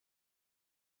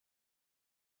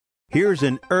Here's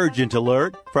an urgent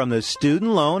alert from the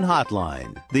Student Loan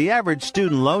Hotline. The average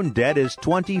student loan debt is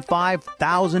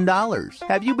 $25,000.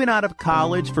 Have you been out of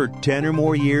college for 10 or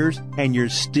more years and you're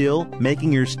still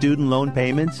making your student loan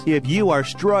payments? If you are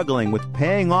struggling with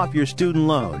paying off your student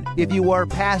loan, if you are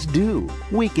past due,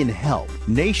 we can help.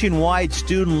 Nationwide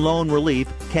Student Loan Relief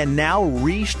can now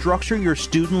restructure your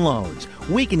student loans.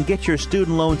 We can get your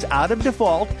student loans out of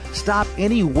default, stop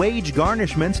any wage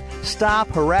garnishments, stop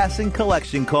harassing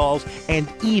collection calls, and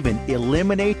even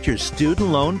eliminate your student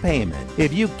loan payment.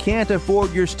 If you can't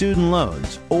afford your student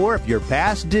loans, or if you're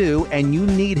past due and you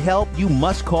need help, you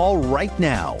must call right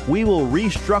now. We will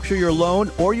restructure your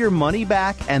loan or your money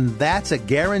back, and that's a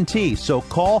guarantee. So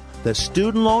call the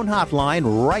Student Loan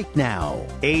Hotline right now.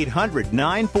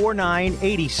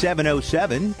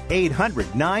 800-949-8707.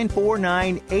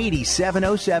 800-949-8707.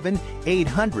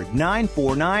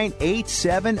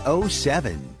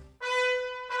 800-949-8707.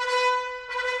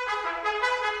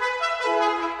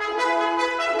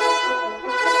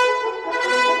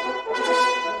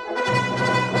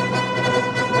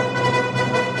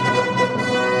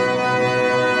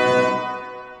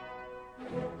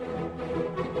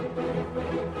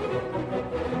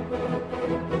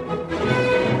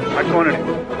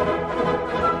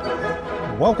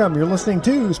 Welcome. You're listening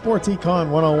to Sports Econ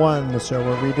 101, the show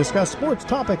where we discuss sports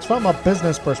topics from a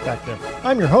business perspective.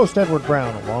 I'm your host, Edward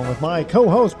Brown, along with my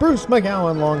co-host, Bruce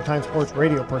McGowan, longtime sports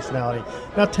radio personality.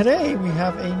 Now, today we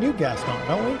have a new guest on,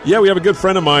 don't we? Yeah, we have a good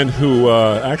friend of mine who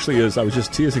actually is, I was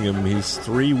just teasing him, he's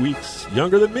 3 weeks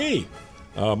younger than me.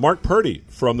 Mark Purdy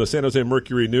from the San Jose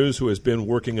Mercury News, who has been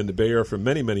working in the Bay Area for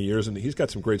many, many years, and he's got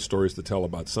some great stories to tell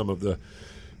about some of the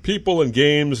people and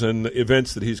games and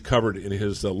events that he's covered in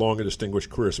his long and distinguished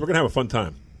career. So we're going to have a fun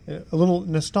time. A little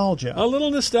nostalgia. A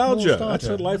little nostalgia. That's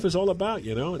what life is all about,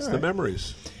 you know. It's the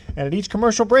memories. And at each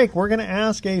commercial break, we're going to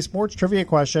ask a sports trivia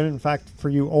question. In fact, for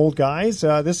you old guys,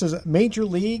 this is Major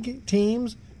League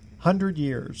teams, 100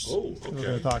 years. Oh, okay. We're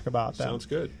going to talk about that. Sounds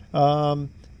good.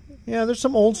 Yeah, there's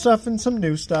some old stuff and some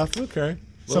new stuff. Okay.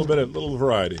 A little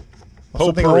variety.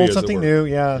 Something old, something new.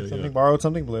 Yeah, something borrowed,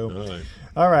 something blue.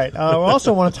 All right. We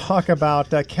also want to talk about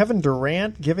Kevin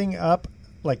Durant giving up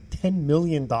like $10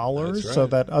 million so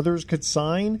that others could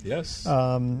sign. Yes.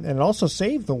 And it also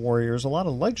saved the Warriors a lot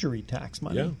of luxury tax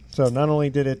money. Yeah. So not only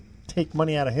did it take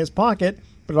money out of his pocket,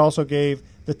 but it also gave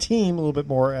the team a little bit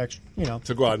more extra,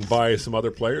 to go out and buy some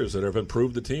other players that have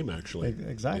improved the team, actually.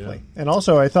 Exactly. Yeah. And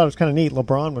also, I thought it was kind of neat.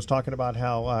 LeBron was talking about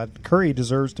how Curry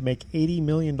deserves to make $80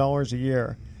 million a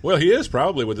year. Well, he is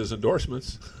probably with his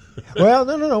endorsements. Well,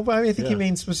 no. I think he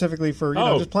means specifically for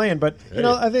just playing. But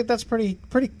I think that's pretty.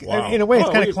 Wow. In a way, it's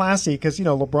kind of classy because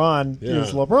LeBron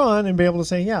is LeBron and be able to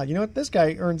say, this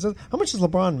guy earns this. How much does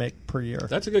LeBron make per year?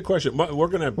 That's a good question. We're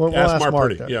going to ask Mark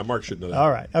Purdy. Yeah, Mark should know that. All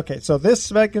right. Okay. So this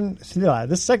segment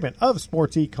of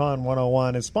Sports Econ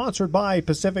 101 is sponsored by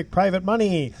Pacific Private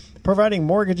Money, providing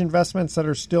mortgage investments that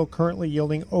are still currently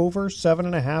yielding over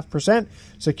 7.5%,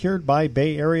 secured by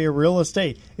Bay Area real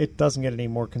estate. It doesn't get any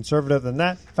more conservative than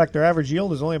that. In fact, their average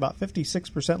yield is only about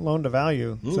 56% loan to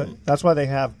value. So that's why they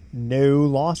have no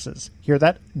losses. Hear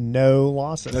that? No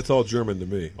losses. That's all German to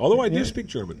me. Although I do speak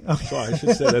German. So I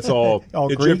should say that's all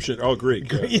Egyptian. Greek? Oh,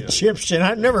 Greek. Egyptian.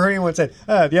 I've never heard anyone say,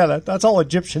 that's all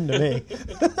Egyptian to me.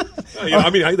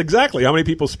 Exactly. How many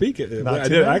people speak it?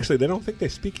 Actually, they don't think they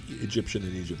speak Egyptian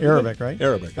in Egypt. Arabic, right?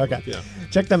 Arabic. Okay. Yeah.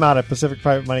 Check them out at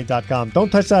PacificPrivateMoney.com.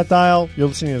 Don't touch that dial. You're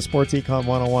listening to Sports Econ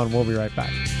 101. We'll be right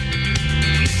back.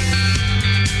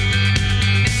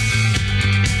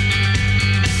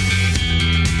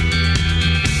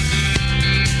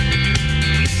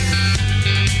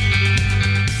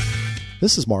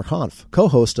 This is Mark Hanf,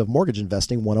 co-host of Mortgage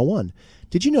Investing 101.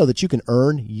 Did you know that you can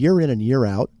earn year in and year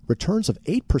out returns of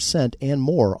 8% and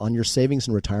more on your savings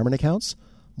and retirement accounts?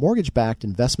 Mortgage-backed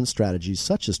investment strategies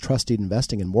such as trusted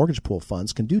investing and mortgage pool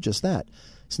funds can do just that.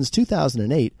 Since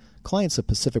 2008, clients of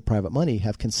Pacific Private Money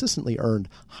have consistently earned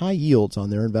high yields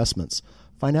on their investments.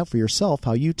 Find out for yourself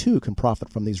how you too can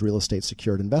profit from these real estate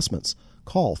secured investments.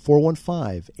 Call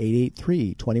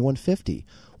 415-883-2150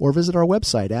 or visit our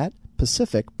website at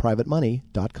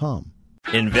PacificPrivateMoney.com.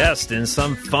 Invest in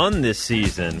some fun this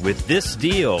season with this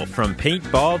deal from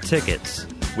Paintball Tickets.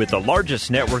 With the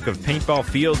largest network of paintball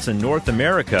fields in North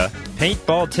America,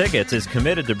 Paintball Tickets is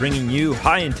committed to bringing you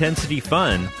high-intensity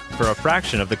fun for a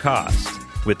fraction of the cost.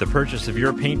 With the purchase of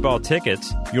your paintball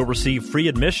tickets, you'll receive free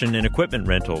admission and equipment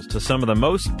rentals to some of the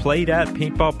most played-at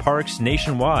paintball parks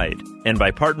nationwide. And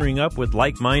by partnering up with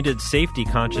like-minded,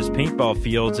 safety-conscious paintball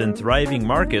fields in thriving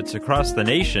markets across the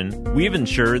nation, we've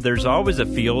ensured there's always a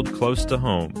field close to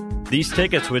home. These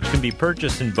tickets, which can be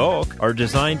purchased in bulk, are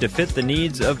designed to fit the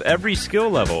needs of every skill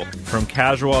level, from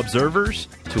casual observers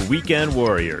to weekend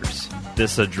warriors.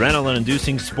 This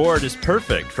adrenaline-inducing sport is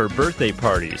perfect for birthday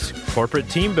parties, corporate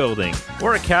team building,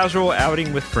 or a casual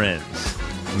outing with friends.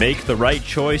 Make the right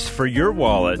choice for your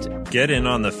wallet. Get in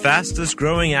on the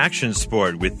fastest-growing action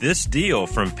sport with this deal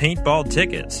from Paintball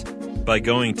Tickets by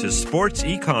going to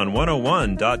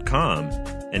sportsecon101.com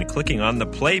and clicking on the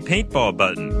Play Paintball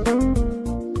button.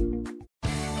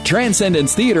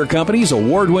 Transcendence Theater Company's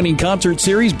award-winning concert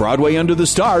series Broadway Under the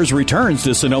Stars returns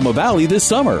to Sonoma Valley this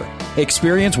summer.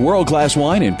 Experience world-class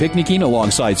wine and picnicking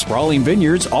alongside sprawling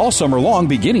vineyards all summer long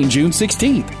beginning June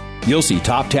 16th. You'll see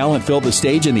top talent fill the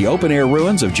stage in the open-air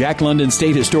ruins of Jack London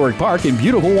State Historic Park in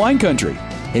beautiful wine country.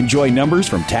 Enjoy numbers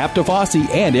from Tap to Fosse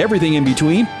and everything in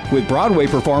between with Broadway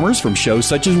performers from shows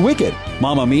such as Wicked,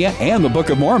 Mamma Mia, and The Book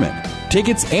of Mormon.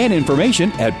 Tickets and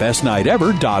information at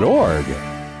bestnightever.org.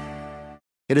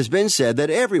 It has been said that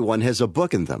everyone has a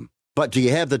book in them. But do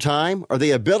you have the time or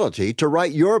the ability to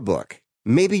write your book?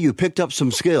 Maybe you picked up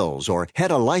some skills or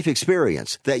had a life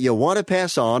experience that you want to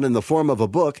pass on in the form of a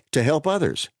book to help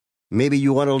others. Maybe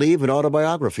you want to leave an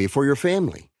autobiography for your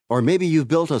family. Or maybe you've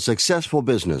built a successful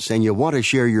business and you want to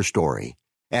share your story.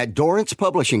 At Dorrance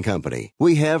Publishing Company,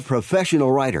 we have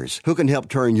professional writers who can help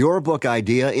turn your book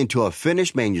idea into a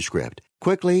finished manuscript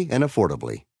quickly and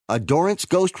affordably. A Dorrance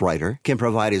ghostwriter can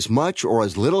provide as much or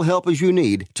as little help as you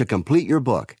need to complete your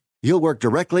book. You'll work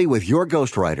directly with your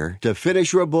ghostwriter to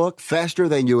finish your book faster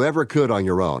than you ever could on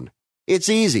your own. It's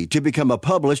easy to become a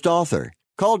published author.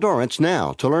 Call Dorrance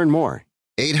now to learn more.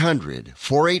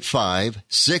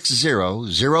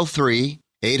 800-485-6003.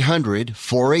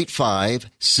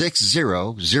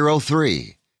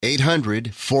 800-485-6003.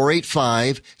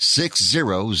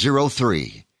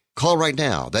 800-485-6003. Call right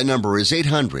now. That number is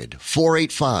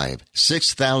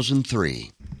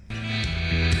 800-485-6003.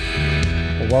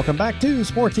 Well, welcome back to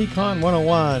Sports Econ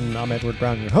 101. I'm Edward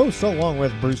Brown, your host, along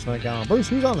with Bruce McGowan. Bruce,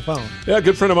 who's on the phone? Yeah, a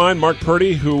good friend of mine, Mark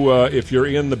Purdy, who, if you're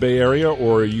in the Bay Area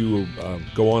or you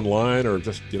go online or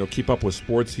just keep up with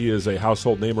sports, he is a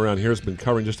household name around here. Has been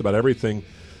covering just about everything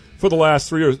for the last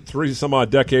three some odd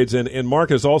decades, and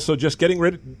Mark is also just getting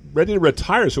ready to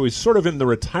retire, so he's sort of in the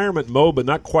retirement mode, but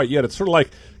not quite yet. It's sort of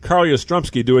like Carl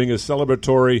Yastrzemski doing his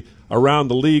celebratory around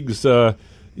the league's tour.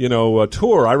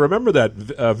 I remember that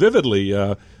vividly.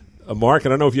 Mark, I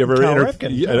don't know if you ever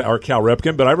interviewed or Cal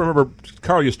Ripken, but I remember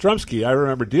Carl Yastrzemski. I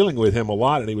remember dealing with him a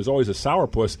lot, and he was always a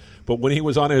sourpuss. But when he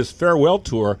was on his farewell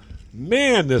tour,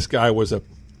 man, this guy was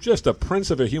just a prince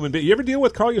of a human being. You ever deal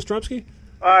with Carl Yastrzemski?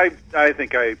 I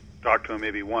think I talked to him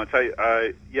maybe once.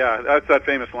 Yeah, that's that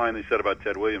famous line they said about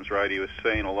Ted Williams, right? He was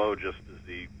saying hello just as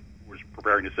he was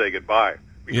preparing to say goodbye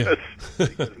because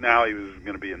now he was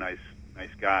going to be a nice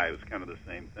guy. It was kind of the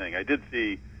same thing. I did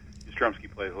see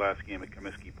Yastrzemski play his last game at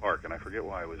Comiskey Park, and I forget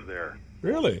why I was there.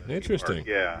 Really? Interesting.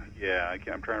 Park. Yeah.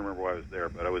 I'm trying to remember why I was there,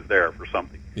 but I was there for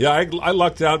something. Yeah, I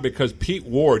lucked out because Pete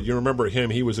Ward, you remember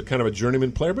him, he was a kind of a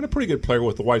journeyman player, but a pretty good player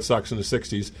with the White Sox in the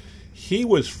 60s. He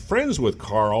was friends with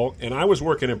Carl, and I was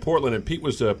working in Portland, and Pete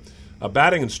was a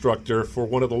batting instructor for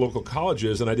one of the local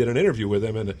colleges, and I did an interview with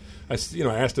him, and I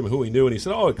asked him who he knew, and he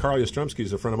said, Carl Yastrzemski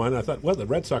is a friend of mine. And I thought, well, the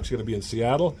Red Sox are going to be in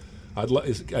Seattle.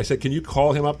 I said, can you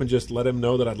call him up and just let him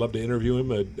know that I'd love to interview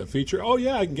him, a feature? Oh,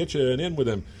 yeah, I can get you an in with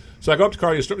him. So I go up to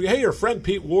Carl Yastrzemski. Hey, your friend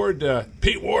Pete Ward.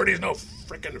 Pete Ward, he's no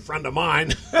freaking friend of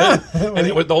mine. And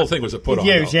the whole thing was a put on.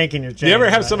 Yeah, he was yanking your chain. Do you ever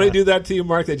have somebody do that to you,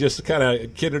 Mark? They just kind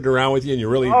of kidded around with you, and you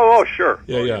really... Oh, sure.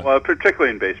 Yeah. Well,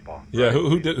 particularly in baseball. Yeah,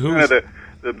 right?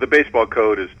 The baseball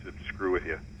code is to screw with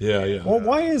you. Yeah. Well,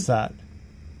 why is that?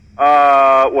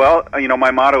 Well,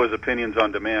 my motto is opinions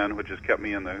on demand, which has kept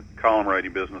me in the column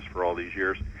writing business for all these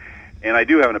years. And I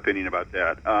do have an opinion about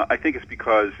that. I think it's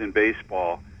because in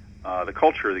baseball, the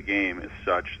culture of the game is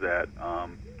such that,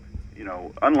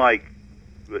 unlike,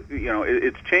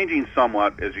 it's changing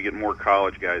somewhat as you get more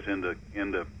college guys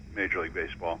into Major League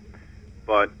Baseball.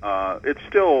 But it's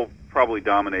still probably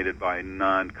dominated by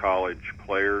non-college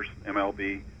players,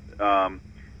 MLB.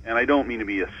 And I don't mean to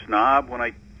be a snob when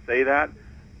I say that,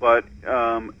 but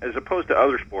as opposed to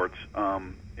other sports,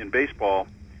 in baseball,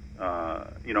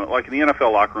 like in the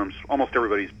NFL locker rooms, almost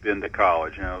everybody's been to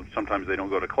college. Sometimes they don't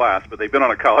go to class, but they've been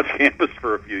on a college campus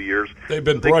for a few years. They've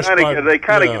been brushed by. They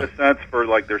kind of get a sense for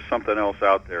like there's something else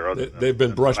out there. They've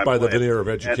been brushed by the veneer of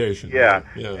education.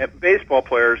 And baseball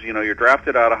players, you're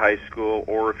drafted out of high school,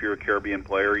 or if you're a Caribbean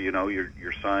player,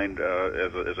 you're signed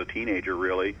as a teenager,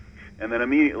 really, and then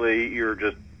immediately you're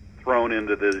just thrown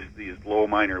into these low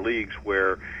minor leagues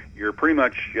where you're pretty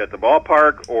much at the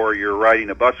ballpark, or you're riding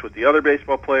a bus with the other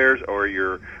baseball players, or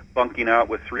you're bunking out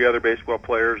with 3 other baseball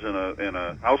players in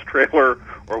a house trailer,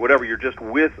 or whatever. You're just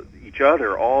with each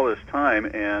other all this time,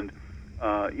 and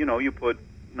you put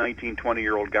 19,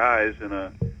 20-year-old guys in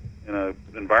a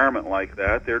environment like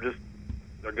that. They're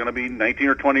going to be 19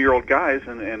 or 20-year-old guys,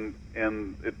 and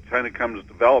it kind of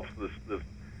develops this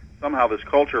somehow this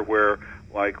culture where,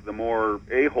 like, the more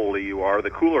a-hole-y you are,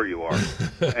 the cooler you are,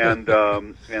 and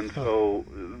so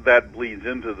that bleeds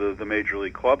into the major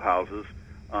league clubhouses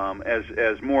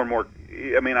as more and more.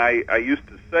 I mean, I used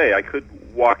to say I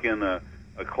could walk in a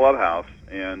clubhouse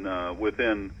and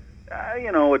within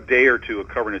a day or two of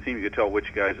covering a team, you could tell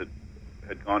which guys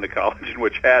had gone to college and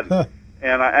which hadn't.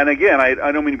 And again,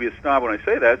 I don't mean to be a snob when I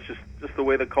say that. It's just the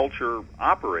way the culture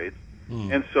operates.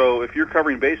 And so if you're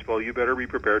covering baseball, you better be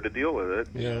prepared to deal with it.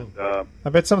 Yeah. And, I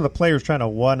bet some of the players trying to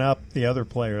one up the other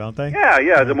player, don't they?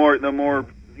 Yeah. The more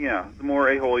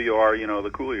a-hole you are,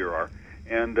 the cooler you are.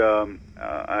 And they'll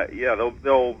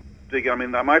dig. I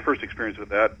mean, my first experience with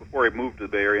that, before I moved to the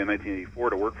Bay Area in 1984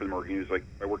 to work for the Morgan News,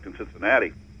 I worked in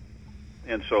Cincinnati,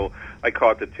 and so I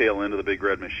caught the tail end of the Big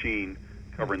Red Machine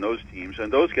covering those teams,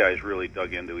 and those guys really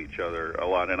dug into each other a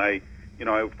lot. And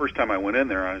first time I went in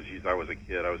there, I was a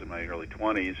kid. I was in my early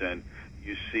 20s, and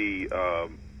you see,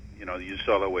 you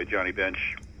saw the way Johnny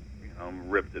Bench,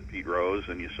 ripped at Pete Rose,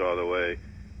 and you saw the way,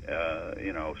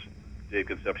 Dave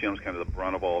Concepcion was kind of the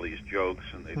brunt of all these jokes,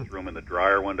 and they threw him in the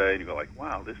dryer one day, and you go like,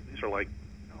 wow, these are like,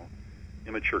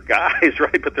 immature guys,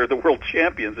 right? But they're the world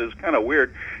champions. It was kind of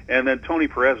weird. And then Tony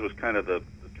Perez was kind of the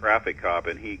traffic cop,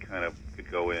 and he kind of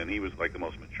could go in. He was like the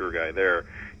most mature guy there.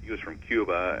 He was from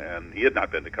Cuba, and he had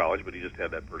not been to college, but he just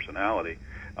had that personality.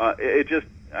 I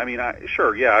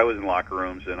was in locker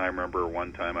rooms, and I remember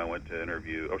one time I went to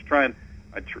interview. I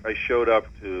showed up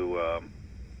to,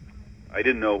 I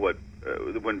didn't know what,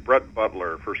 when Brett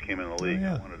Butler first came in the league,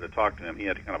 I wanted to talk to him. He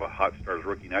had kind of a hot start as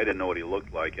rookie, and I didn't know what he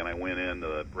looked like, and I went into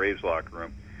the Braves locker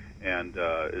room, and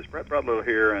is Brett Butler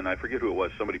here? And I forget who it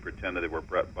was. Somebody pretended they were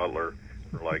Brett Butler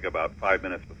for like about 5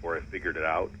 minutes before I figured it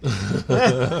out.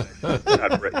 You're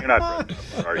not Brett Butler,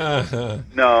 are you?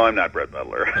 No, I'm not Brett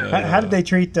Butler. How did they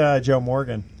treat Joe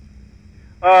Morgan?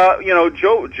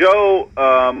 Joe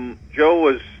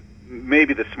was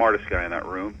maybe the smartest guy in that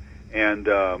room, and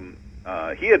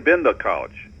he had been to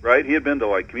college, right? He had been to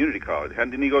like community college.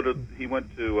 Didn't he go to? He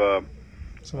went to.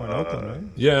 Somewhere in Oakland, right?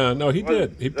 Yeah, no, he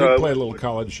did. He did play a little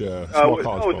college, small college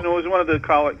ball. No, it was one of the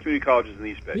community colleges in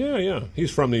the East Bay. Yeah. He's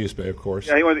from the East Bay, of course.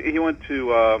 Yeah, he went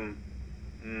to. I'm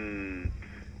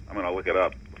going to look it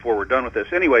up before we're done with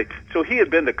this. Anyway, so he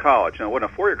had been to college. Now, it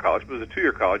wasn't a 4-year college, but it was a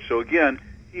 2-year college. So again,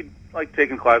 he'd like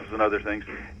taken classes and other things,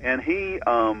 and he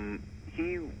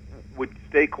would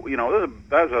stay. That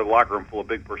was a locker room full of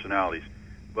big personalities.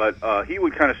 But he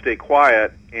would kind of stay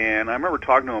quiet, and I remember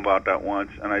talking to him about that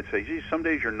once, and I'd say, gee, some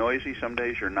days you're noisy, some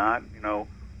days you're not,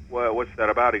 what's that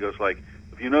about? He goes like,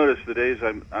 if you notice, the days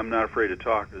I'm not afraid to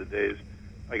talk are the days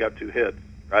I got 2 hits,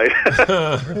 right?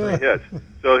 3 hits.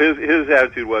 So his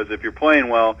attitude was, if you're playing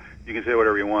well, you can say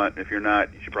whatever you want. If you're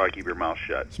not, you should probably keep your mouth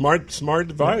shut. Smart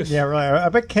advice. Yeah, right. I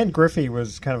bet Ken Griffey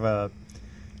was kind of a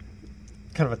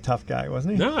tough guy,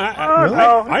 wasn't he? No,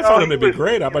 I found him to be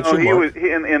great. How about you, Mark? He was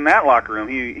in that locker room.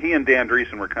 He and Dan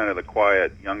Dreesen were kind of the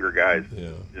quiet younger guys.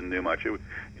 Yeah. Didn't do much. It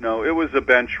was a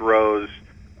bench Rose,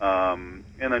 and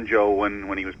then Joe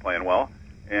when he was playing well,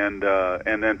 and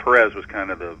then Perez was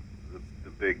kind of the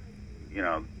big,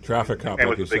 traffic cop, and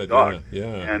like was you a big said. dog. Yeah.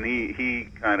 And he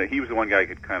was the one guy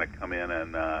who could kind of come in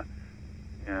and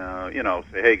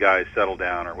say, hey guys, settle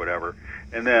down or whatever.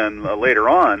 And then later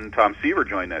on, Tom Seaver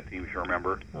joined that team, if you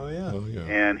remember. Oh, yeah.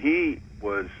 And he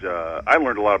was, I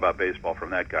learned a lot about baseball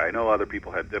from that guy. I know other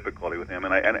people had difficulty with him,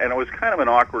 and it was kind of an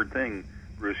awkward thing,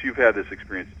 Bruce. You've had this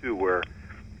experience, too, where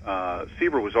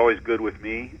Seaver was always good with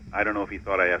me. I don't know if he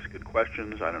thought I asked good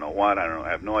questions. I don't know what. I don't know. I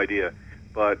have no idea.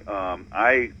 But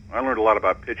I learned a lot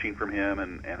about pitching from him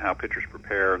and how pitchers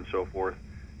prepare and so forth.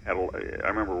 I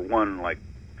remember one,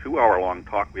 2-hour-long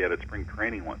talk we had at spring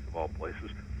training once, of all places.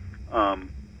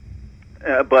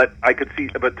 But I could see,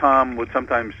 but Tom would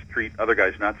sometimes treat other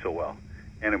guys not so well,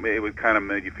 and it would kind of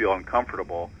make you feel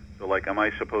uncomfortable. So, am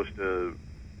I supposed to,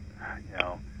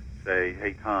 say,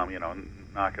 hey, Tom,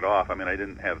 knock it off. I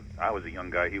mean, I was a young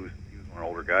guy. He was an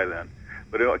older guy then.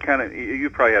 But it kind of, you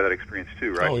probably have that experience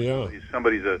too, right? Oh, yeah.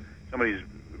 Somebody's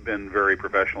been very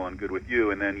professional and good with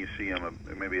you, and then you see him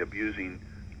maybe abusing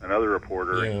another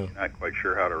reporter, and you're not quite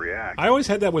sure how to react. I always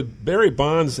had that with Barry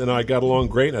Bonds, and I got along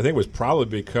great, and I think it was probably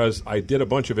because I did a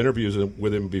bunch of interviews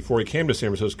with him before he came to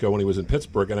San Francisco when he was in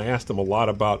Pittsburgh, and I asked him a lot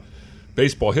about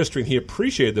baseball history, and he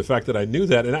appreciated the fact that I knew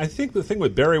that. And I think the thing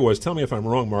with Barry was, tell me if I'm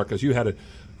wrong, Mark, because you had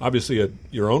obviously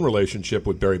your own relationship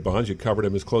with Barry Bonds. You covered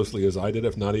him as closely as I did,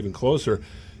 if not even closer.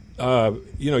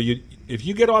 If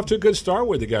you get off to a good start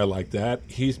with a guy like that,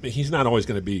 he's not always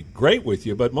going to be great with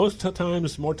you, but more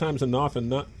times than often,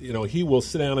 not, he will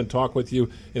sit down and talk with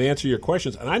you and answer your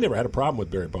questions. And I never had a problem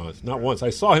with Barry Bonds, not once. I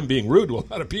saw him being rude to a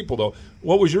lot of people, though.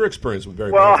 What was your experience with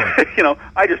Barry Bonds? Well,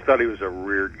 I just thought he was a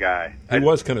weird guy. He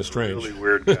was kind of strange, really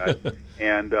weird guy,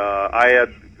 and I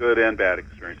had good and bad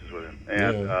experiences with him.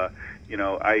 And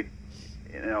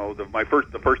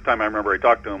the first time I remember I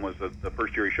talked to him was the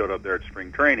first year he showed up there at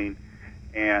spring training,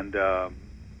 and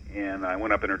I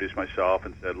went up and introduced myself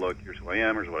and said, "Look, here's who I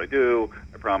am. Here's what I do.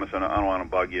 I promise I don't want to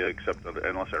bug you, except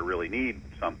unless I really need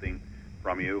something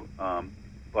from you.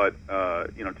 But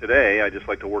today I just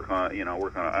like to work on.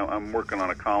 I'm working on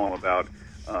a column about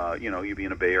you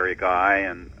being a Bay Area guy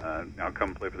and now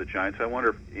come play for the Giants. I wonder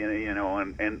if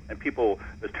and people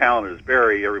as talented as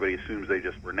Barry, everybody assumes they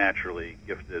just were naturally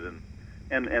gifted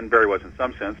and Barry was in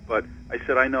some sense. But I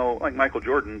said, I know, like Michael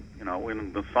Jordan,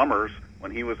 in the summers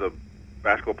when he was a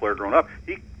basketball player growing up,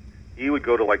 he would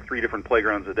go to like 3 different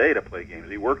playgrounds a day to play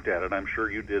games. He worked at it. I'm sure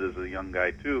you did as a young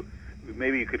guy too.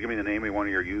 Maybe you could give me the name of one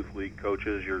of your youth league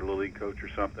coaches, your little league coach or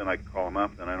something. I could call him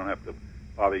up, and I don't have to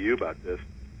bother you about this.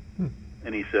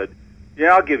 And he said,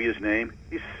 "Yeah, I'll give you his name.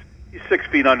 He's 6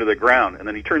 feet under the ground." And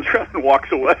then he turns around and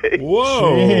walks away.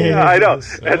 Whoa! Yeah, I know.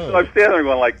 And so I'm standing there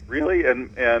going, like, really?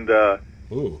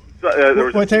 Ooh.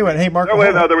 Well, I tell you what, hey, Mark. There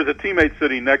was a teammate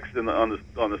sitting on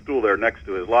the stool there next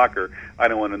to his locker. I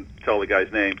don't want to tell the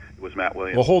guy's name. It was Matt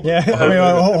Williams. Well, hold that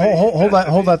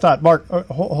thought, Mark.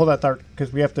 Hold that thought,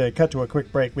 because we have to cut to a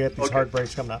quick break. We have these hard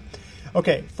breaks coming up.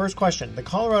 Okay, first question: the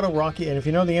Colorado Rockies, and if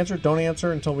you know the answer, don't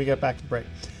answer until we get back to the break.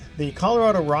 The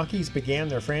Colorado Rockies began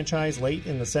their franchise late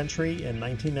in the century in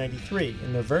 1993.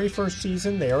 In their very first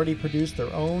season, they already produced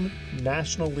their own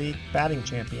National League batting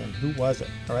champion. Who was it?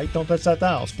 All right, don't touch that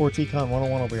dial. Sports Econ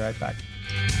 101 will be right back.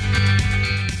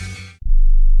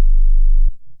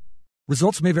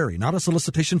 Results may vary, not a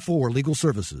solicitation for legal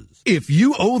services. If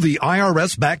you owe the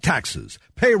IRS back taxes,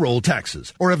 payroll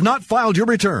taxes, or have not filed your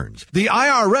returns, the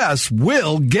IRS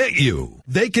will get you.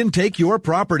 They can take your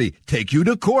property, take you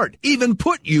to court, even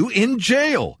put you in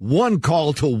jail. One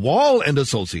call to Wall &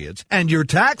 Associates, and your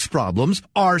tax problems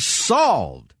are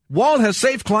solved. Wall has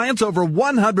saved clients over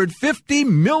 $150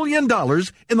 million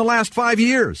in the last 5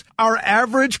 years. Our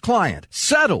average client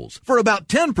settles for about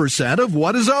 10% of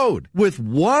what is owed. With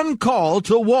one call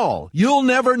to Wall, you'll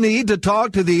never need to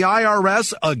talk to the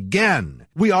IRS again.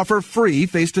 We offer free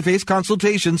face-to-face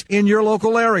consultations in your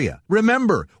local area.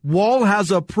 Remember, Wall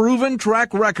has a proven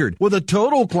track record with a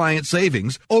total client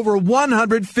savings over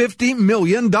 $150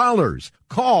 million.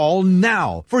 Call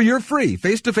now for your free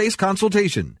face-to-face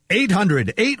consultation.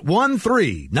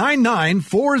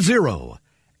 800-813-9940.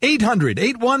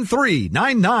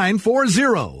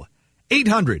 800-813-9940.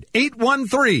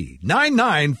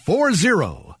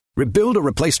 800-813-9940. Rebuild or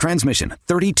replace transmission,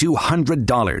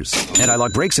 $3,200.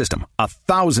 Anti-lock brake system,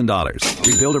 $1,000.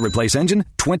 Rebuild or replace engine,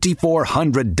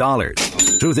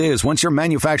 $2,400. Truth is, once your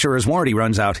manufacturer's warranty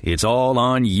runs out, it's all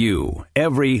on you.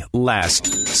 Every last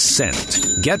cent.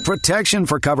 Get protection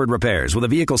for covered repairs with a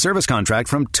vehicle service contract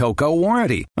from Toco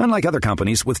Warranty. Unlike other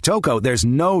companies, with Toco, there's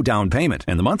no down payment,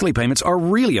 and the monthly payments are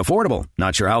really affordable.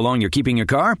 Not sure how long you're keeping your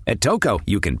car? At Toco,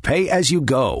 you can pay as you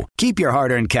go. Keep your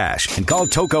hard-earned cash and call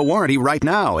Toco Warranty right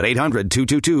now at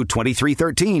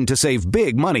 800-222-2313 to save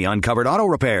big money on covered auto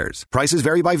repairs. Prices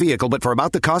vary by vehicle, but for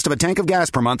about the cost of a tank of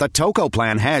gas per month, a Toco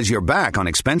plan has your back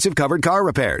on expensive covered car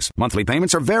repairs. Monthly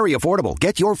payments are very affordable.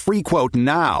 Get your free quote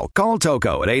now. Call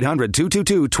Toco at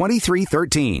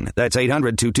 800-222-2313. That's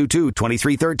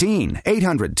 800-222-2313.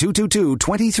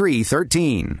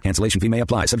 800-222-2313. Cancellation fee may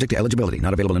apply. Subject to eligibility.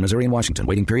 Not available in Missouri and Washington.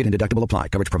 Waiting period and deductible apply.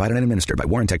 Coverage provided and administered by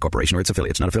Warrantech Corporation or its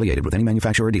affiliates. Not affiliated with any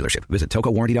manufacturer or dealership. Visit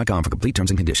TocoWarranty.com for complete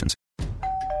terms and conditions.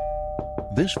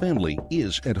 This family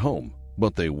is at home,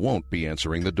 but they won't be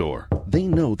answering the door. They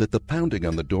know that the pounding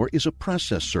on the door is a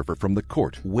process server from the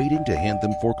court waiting to hand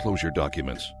them foreclosure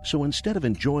documents. So instead of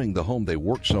enjoying the home they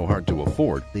worked so hard to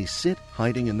afford, they sit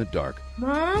hiding in the dark.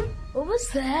 Mom, what was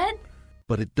that?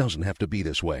 But it doesn't have to be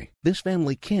this way. This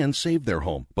family can save their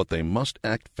home, but they must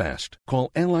act fast. Call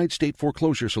Allied State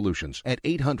Foreclosure Solutions at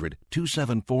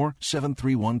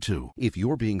 800-274-7312. If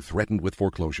you're being threatened with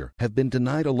foreclosure, have been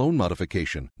denied a loan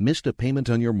modification, missed a payment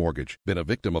on your mortgage, been a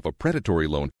victim of a predatory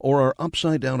loan, or are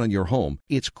upside down on your home,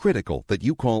 it's critical that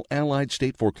you call Allied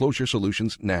State Foreclosure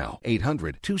Solutions now.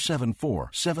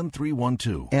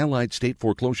 800-274-7312. Allied State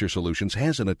Foreclosure Solutions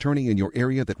has an attorney in your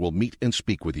area that will meet and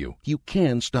speak with you. You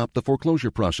can stop the foreclosure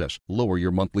process, lower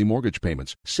your monthly mortgage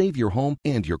payments, save your home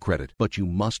and your credit, but you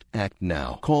must act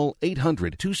now. Call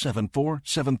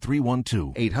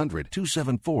 800-274-7312.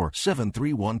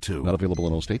 800-274-7312. Not available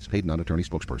in all states. Paid non-attorney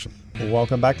spokesperson.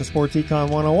 Welcome back to Sports Econ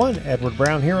 101. Edward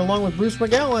Brown here along with Bruce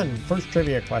McGowan. First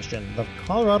trivia question. The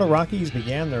Colorado Rockies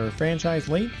began their franchise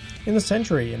late in the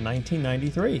century in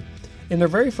 1993. In their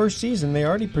very first season, they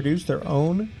already produced their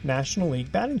own National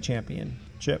League batting champion.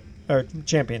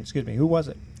 Who was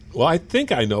it? Well, I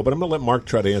think I know, but I'm going to let Mark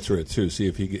try to answer it, too, see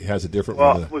if he has a different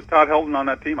one. Well, was Todd Helton on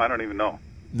that team? I don't even know.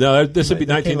 No, this would be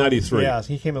 1993. Yes,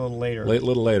 he came a little later.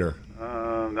 Little later.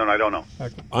 No, I don't know.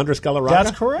 Okay. Andres Galarraga?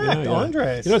 That's correct, Yeah.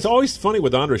 Andres. It's always funny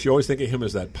with Andres. You always think of him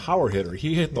as that power hitter.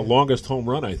 He hit the longest home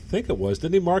run, I think it was.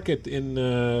 Didn't he mark it in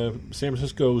San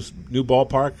Francisco's new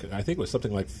ballpark? I think it was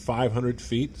something like 500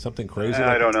 feet, something crazy.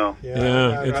 I don't know.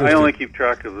 Yeah, interesting. I only keep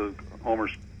track of the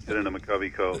homers hit into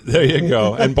McCovey Cove. There you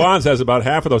go. And Bonds has about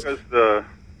half of those. Because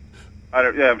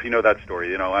if you know that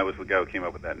story, I was the guy who came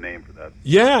up with that name for that.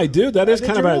 Yeah, I do. That is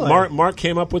kind of really? Mark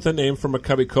came up with a name for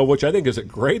McCovey Cove, which I think is a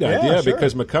great idea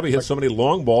because McCovey hit so many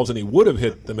long balls and he would have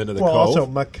hit them into the cove. Also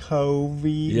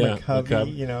McCovey,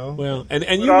 Well,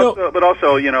 but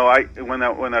also,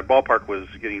 when that ballpark was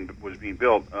being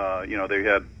built,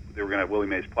 they were going to have Willie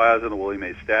Mays Plaza, the Willie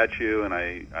Mays statue, and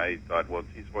I thought, well,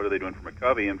 geez, what are they doing for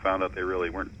McCovey? And found out they really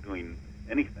weren't doing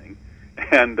anything,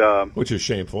 and which is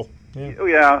shameful.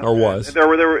 Yeah, or was there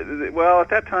were well at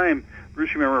that time,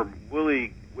 Bruce. You remember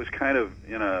Willie was kind of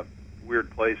in a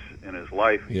weird place in his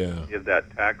life. Yeah, he had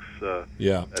that tax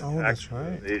that's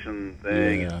right. evasion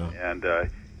thing, and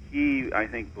he I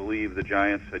think believed the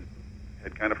Giants had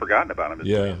kind of forgotten about him.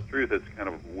 The truth, it's kind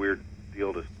of a weird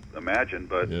deal to imagine,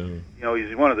 but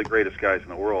he's one of the greatest guys in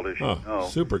the world, as you know,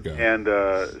 super guy. And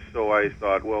so I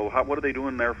thought, well, what are they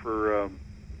doing there for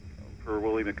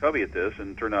Willie McCovey at this?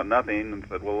 And turned out nothing. And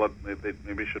said, well, they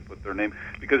maybe should put their name,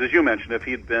 because as you mentioned, if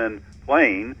he'd been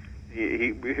playing,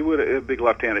 he would have a big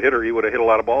left-handed hitter. He would have hit a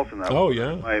lot of balls in that. Oh one.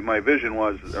 yeah. My vision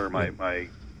was, or my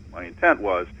intent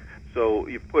was, so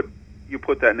you put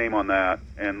that name on that,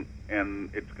 and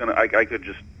it's gonna. I could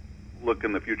just look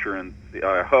in the future and see,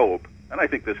 I hope. And I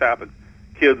think this happens.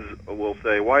 Kids will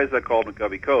say, why is that called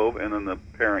McCovey Cove? And then the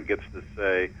parent gets to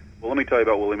say, well, let me tell you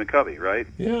about Willie McCovey, right?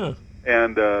 Yeah.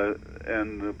 And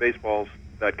baseball's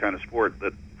that kind of sport.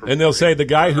 And they'll say the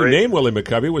guy who named Willie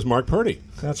McCovey was Mark Purdy.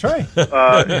 That's right. It's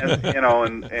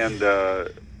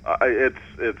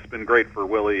been great for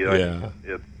Willie. And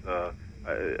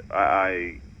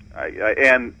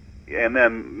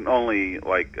then only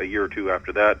like a year or two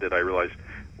after that did I realize,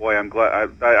 boy, I'm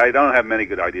glad. I don't have many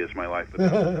good ideas in my life.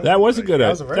 But that was a good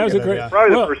idea. That was a great idea.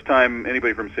 Probably the first time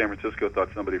anybody from San Francisco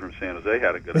thought somebody from San Jose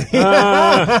had a good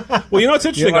idea. Well, it's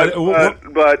interesting.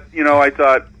 But I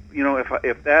thought,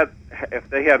 if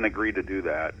they hadn't agreed to do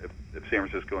that, if San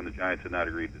Francisco and the Giants had not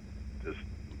agreed to just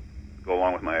go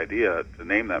along with my idea to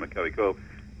name that McCovey Cove,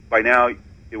 by now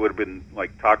it would have been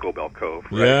like Taco Bell Cove,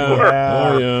 right?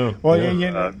 Yeah. Well,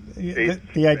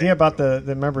 the idea about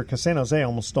remember, because San Jose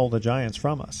almost stole the Giants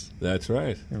from us. That's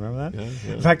right. You remember that?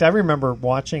 Yeah. In fact, I remember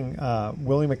watching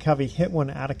Willie McCovey hit one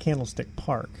out of Candlestick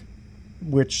Park,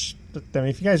 which, I mean,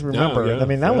 if you guys remember,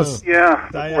 that was... Yeah,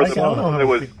 it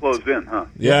was closed in, huh?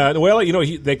 Yeah, well,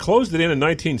 they closed it in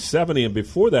 1970, and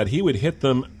before that, he would hit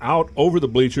them out over the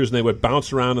bleachers, and they would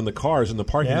bounce around in the cars in the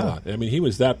parking lot. I mean, he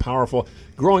was that powerful.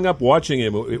 Growing up watching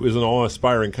him, it was an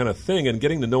awe-inspiring kind of thing, and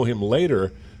getting to know him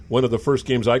later, one of the first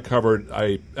games I covered,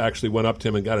 I actually went up to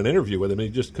him and got an interview with him, and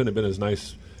he just couldn't have been as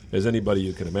nice as anybody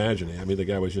you can imagine. I mean, the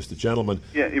guy was just a gentleman.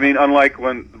 Yeah, you mean unlike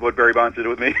what Barry Bonds did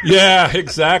with me? Yeah,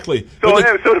 exactly. So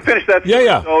to finish that,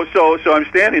 yeah. So I'm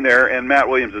standing there, and Matt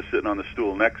Williams is sitting on the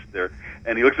stool next there,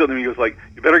 and he looks at me and he goes like,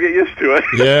 "You better get used to it."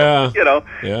 Yeah,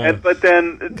 Yeah. But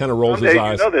then kind of rolls his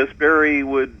eyes. Barry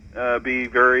would be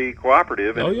very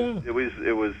cooperative. And It was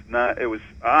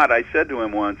odd. I said to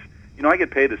him once, I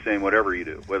get paid the same whatever you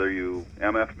do, whether you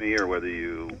MF me or whether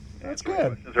you answer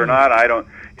questions or not. I don't.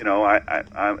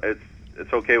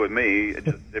 It's okay with me.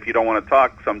 If you don't want to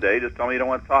talk someday, just tell me you don't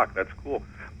want to talk. That's cool.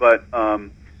 But I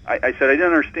said I didn't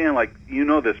understand. Like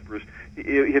this, Bruce.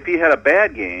 If he had a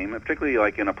bad game, particularly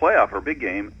like in a playoff or a big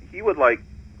game, he would like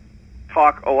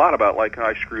talk a lot about, like,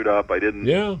 I screwed up, I didn't.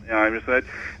 Yeah. You know, I just said,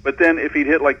 but then if he'd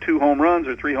hit like 2 home runs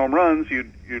or 3 home runs,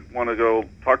 you'd want to go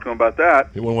talk to him about that.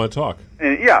 He wouldn't want to talk.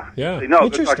 And yeah. Yeah. Say, no, go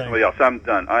talk to Interesting. somebody else. I'm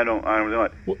done. I don't do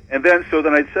it. And then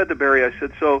I said to Barry, I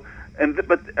said,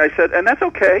 but I said, and that's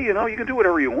okay, you know, you can do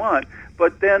whatever you want,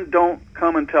 but then don't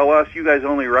come and tell us you guys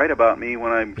only write about me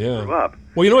when I screw up.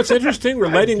 Well, you know what's interesting?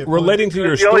 relating to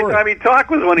your The story. only time he talked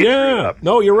was when he screwed up.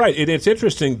 No, you're right. It's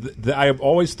interesting. I have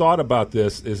always thought about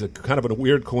this as a kind of a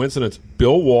weird coincidence.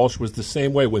 Bill Walsh was the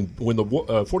same way. When the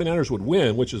 49ers would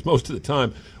win, which is most of the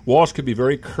time, Walsh could be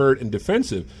very curt and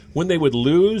defensive. When they would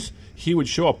lose, he would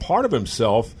show a part of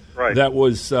himself that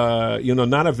was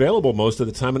not available most of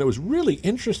the time, and it was really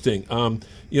interesting.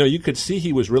 You could see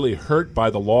he was really hurt by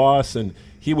the loss, and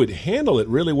he would handle it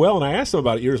really well. And I asked him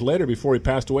about it years later before he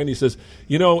passed away, and he says,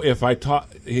 if I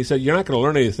taught, he said, you're not going to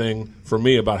learn anything from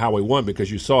me about how we won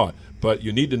because you saw it, but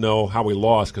you need to know how we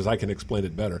lost because I can explain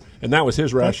it better. And that was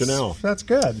his rationale. That's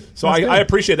good. So I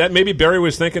appreciate that. Maybe Barry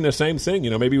was thinking the same thing.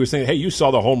 Maybe he was saying, hey, you saw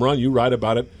the home run, you write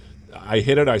about it. I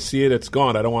hit it, I see it, it's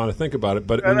gone. I don't want to think about it.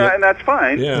 But and that's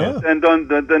fine. Yeah. And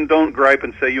don't gripe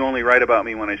and say you only write about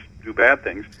me when I do bad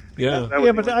things. Yeah.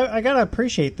 But I got to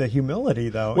appreciate the humility,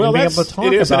 though. Well, and being able to talk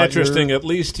it is about interesting. At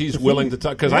least he's willing to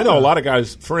talk. Because I know a lot of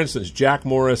guys, for instance, Jack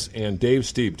Morris and Dave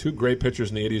Stieb, 2 great pitchers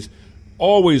in the 80s,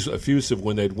 always effusive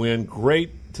when they'd win,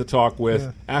 great to talk with.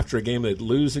 Yeah. After a game, they'd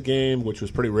lose a game, which was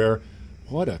pretty rare.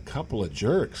 What a couple of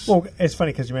jerks. Well, it's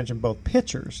funny because you mentioned both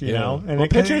pitchers, you know. And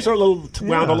pitchers are wound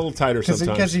a little tighter sometimes.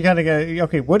 Because you got to go,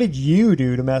 okay, what did you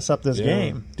do to mess up this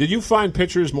game? Did you find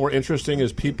pitchers more interesting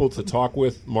as people to talk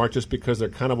with, Mark, just because they're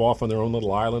kind of off on their own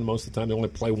little island most of the time? They only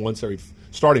play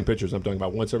starting pitchers, I'm talking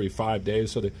about, once every 5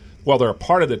 days. So while they're a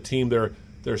part of the team, they're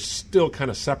still kind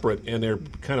of separate, and they're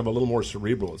kind of a little more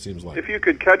cerebral, it seems like. If you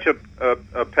could catch a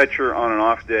pitcher on an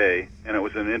off day, and it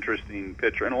was an interesting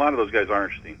pitcher, and a lot of those guys are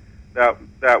interesting,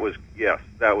 that was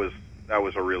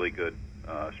a really good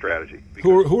strategy.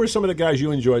 Who are some of the guys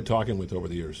you enjoyed talking with over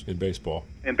the years in baseball?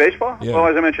 In baseball? Yeah. Well,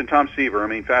 as I mentioned, Tom Seaver. I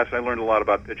mean, I learned a lot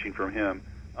about pitching from him.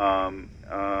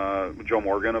 Joe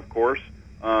Morgan, of course.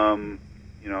 I'm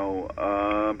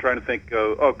trying to think.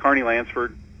 Carney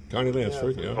Lansford. Carney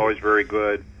Lansford, yeah. Always very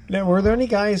good. Now, were there any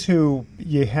guys who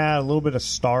you had a little bit of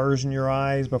stars in your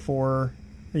eyes before?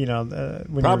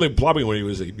 Probably when he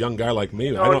was a young guy like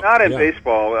me. No, not in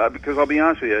baseball, because I'll be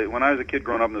honest with you, when I was a kid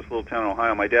growing up in this little town in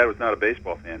Ohio, my dad was not a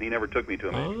baseball fan. He never took me to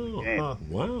a major game.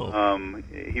 Wow.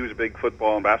 He was a big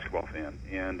football and basketball fan.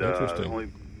 And the Interesting. only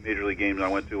major league games I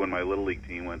went to when my Little League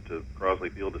team went to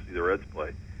Crosley Field to see the Reds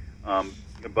play.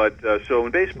 So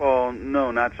in baseball,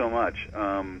 no, not so much.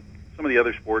 Some of the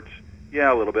other sports,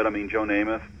 yeah, a little bit. I mean, Joe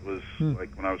Namath was,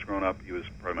 like, when I was growing up, he was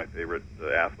probably my favorite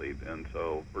athlete. And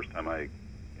so first time I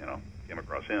came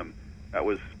across him, that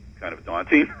was kind of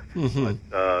daunting. Mm-hmm.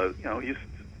 But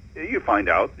you find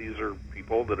out these are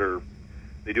people that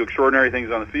they do extraordinary things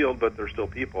on the field, but they're still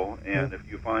people. And if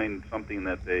you find something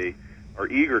that they are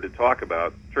eager to talk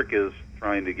about, the trick is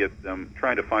trying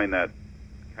to find that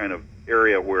kind of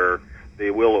area where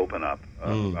they will open up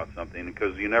about something.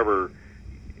 Because you never,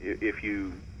 if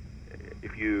you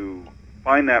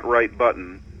find that right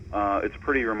button, it's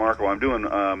pretty remarkable. I'm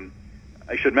doing.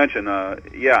 I should mention, I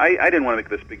didn't want to make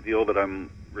this big deal that I'm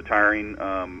retiring.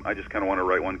 I just kind of want to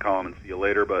write one column and see you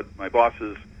later. But my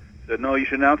bosses said, no, you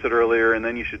should announce it earlier, and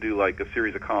then you should do like a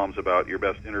series of columns about your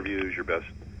best interviews, your best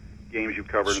games you've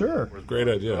covered. Sure. Great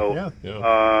idea. So,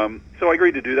 yeah. So I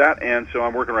agreed to do that, and so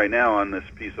I'm working right now on this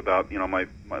piece about my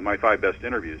 5 best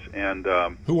interviews. And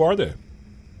who are they?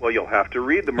 Well, you'll have to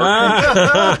read the Mercury.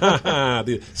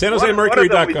 The San Jose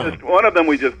Mercury.com. One of them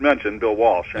we just mentioned, Bill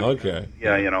Walsh. And, okay.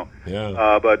 Yeah.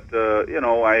 I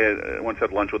once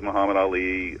had lunch with Muhammad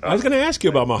Ali. I was going to ask you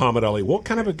about Muhammad Ali. What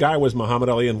kind of a guy was Muhammad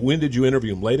Ali, and when did you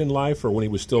interview him? Late in life, or when he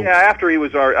was still? Yeah, after he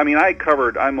was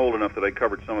I'm old enough that I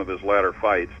covered some of his latter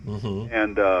fights,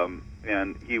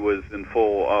 and he was in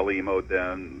full Ali mode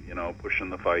then,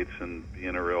 pushing the fights and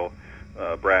being a real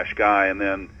brash guy, and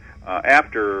then.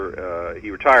 After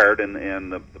he retired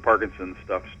and the Parkinson's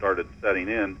stuff started setting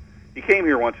in, he came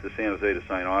here once to San Jose to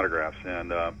sign autographs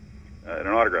and at an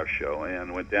autograph show,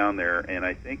 and went down there. And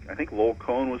I think Lowell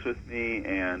Cohn was with me,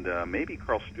 and maybe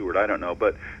Carl Stewart. I don't know,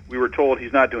 but we were told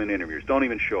he's not doing interviews. Don't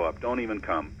even show up. Don't even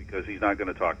come because he's not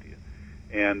going to talk to you.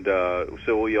 And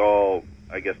so we all,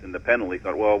 I guess, independently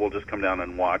thought, well, we'll just come down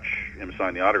and watch him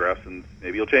sign the autographs, and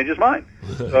maybe he'll change his mind.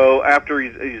 So after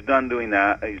he's done doing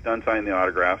that, he's done signing the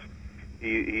autographs.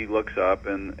 He looks up,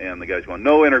 and the guy's going,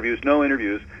 no interviews.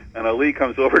 And Ali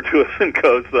comes over to us and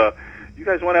goes, you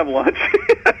guys want to have lunch?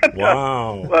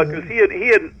 Wow. Well, because he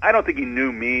had, I don't think he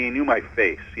knew me. He knew my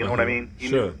face. You know what I mean? He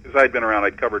Sure. Because I'd been around.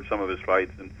 I'd covered some of his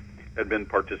fights and had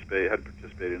participated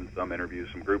in some interviews,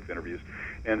 some group interviews.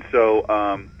 And so,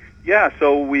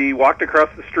 so we walked across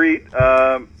the street.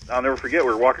 I'll never forget,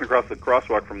 we were walking across the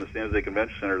crosswalk from the San Jose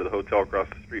Convention Center to the hotel across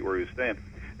the street where he was staying.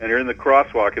 And you're in the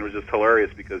crosswalk, and it was just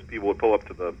hilarious because people would pull up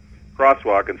to the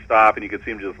crosswalk and stop, and you could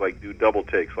see him just like do double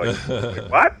takes, like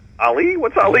what? Ali?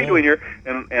 What's Ali doing here?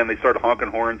 And they started honking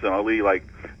horns, and Ali like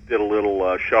did a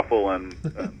little shuffle and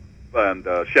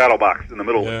shadow box in the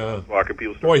middle of the crosswalk, and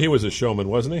people started. Boy, he was a showman,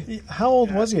 wasn't he? How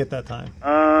old was he at that time?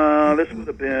 This would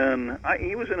have been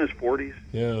he was in his 40s.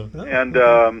 Yeah. And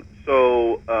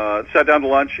so sat down to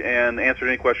lunch and answered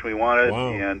any question we wanted.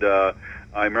 Wow. And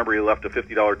I remember he left a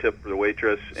 $50 tip for the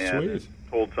waitress and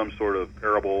told some sort of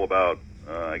parable about,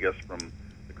 I guess from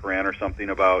the Quran or something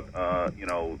about,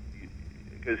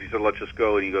 because he said, let's just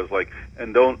go. And he goes like,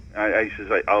 and don't, he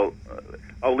says, I'll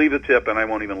leave the tip and I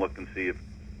won't even look and see if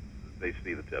they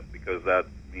see the tip, because that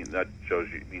means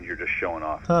you're just showing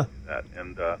off. Huh. That.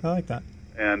 And I like that.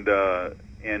 And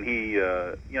he, he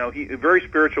a very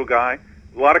spiritual guy,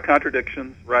 a lot of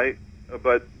contradictions, right?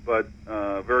 But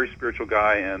very spiritual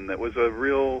guy, and it was a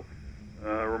real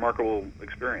remarkable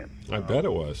experience. I bet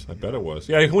it was.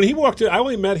 Yeah, when he walked in, I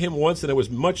only met him once, and it was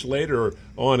much later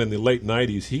on in the late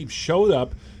 90s. He showed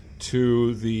up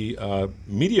to the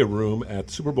media room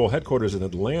at Super Bowl headquarters in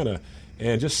Atlanta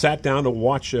and just sat down to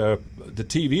watch the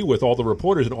TV with all the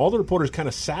reporters, and all the reporters kind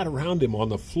of sat around him on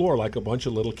the floor like a bunch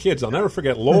of little kids. I'll never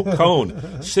forget Lowell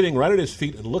Cohn sitting right at his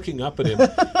feet and looking up at him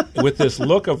with this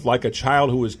look of like a child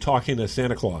who was talking to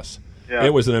Santa Claus. Yeah.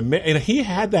 It was and he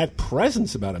had that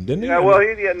presence about him, didn't he? Yeah, well,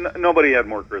 nobody had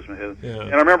more charisma than his. Yeah.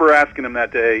 And I remember asking him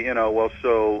that day,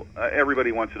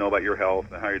 everybody wants to know about your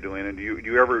health and how you're doing, and do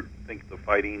you ever think the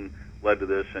fighting led to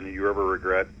this, and do you ever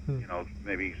regret,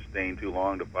 maybe staying too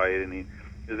long to fight? And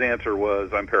his answer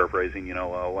was, I'm paraphrasing,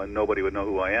 nobody would know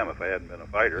who I am if I hadn't been a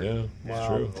fighter. Yeah, that's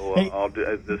true. So,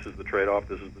 this is the trade-off.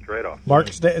 This is the trade-off. Mark,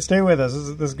 stay with us.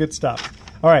 This is good stuff.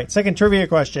 All right, second trivia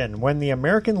question. When the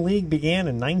American League began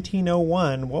in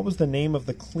 1901, what was the name of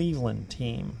the Cleveland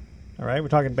team? All right, we're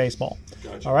talking baseball.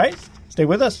 Gotcha. All right, stay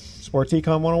with us. Sports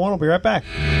Econ 101. We'll be right back.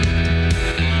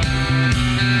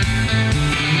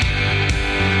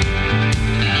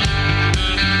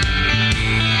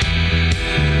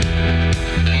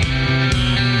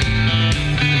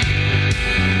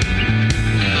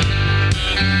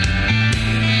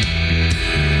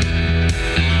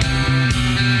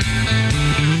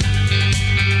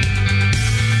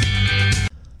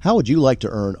 How would you like to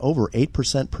earn over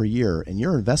 8% per year in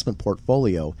your investment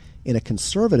portfolio in a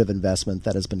conservative investment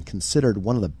that has been considered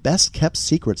one of the best-kept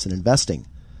secrets in investing?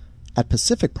 At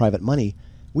Pacific Private Money,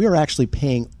 we are actually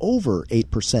paying over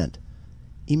 8%.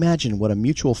 Imagine what a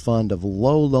mutual fund of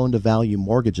low loan-to-value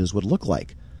mortgages would look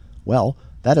like. Well,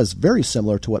 that is very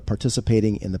similar to what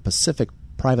participating in the Pacific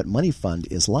Private Money Fund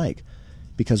is like,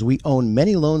 because we own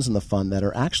many loans in the fund that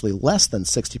are actually less than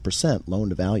 60%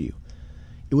 loan-to-value.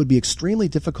 It would be extremely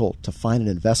difficult to find an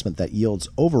investment that yields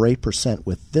over 8%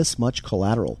 with this much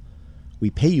collateral. We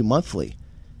pay you monthly.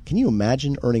 Can you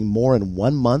imagine earning more in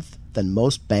 1 month than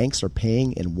most banks are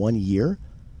paying in 1 year?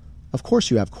 Of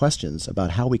course you have questions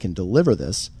about how we can deliver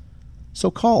this, so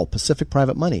call Pacific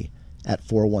Private Money at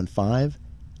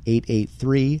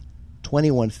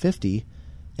 415-883-2150,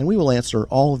 and we will answer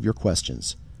all of your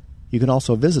questions. You can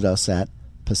also visit us at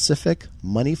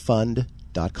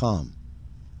pacificmoneyfund.com.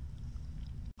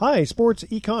 Hi, Sports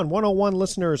Econ 101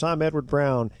 listeners. I'm Edward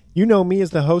Brown. You know me as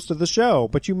the host of the show,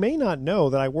 but you may not know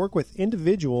that I work with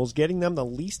individuals getting them the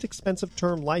least expensive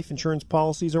term life insurance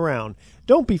policies around.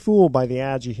 Don't be fooled by the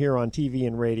ads you hear on TV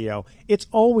and radio. It's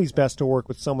always best to work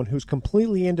with someone who's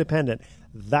completely independent.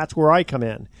 That's where I come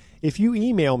in. If you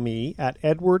email me at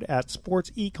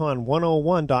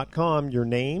edward@sportsecon101.com your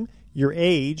name, your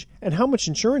age, and how much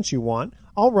insurance you want,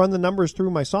 I'll run the numbers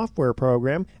through my software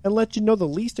program and let you know the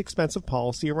least expensive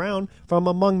policy around from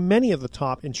among many of the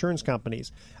top insurance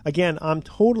companies. Again, I'm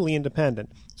totally independent,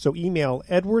 so email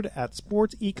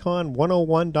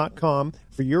edward@sportsecon101.com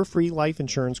for your free life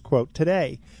insurance quote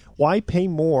today. Why pay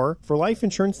more for life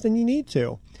insurance than you need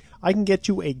to? I can get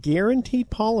you a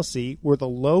guaranteed policy where the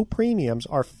low premiums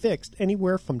are fixed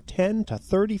anywhere from 10 to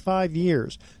 35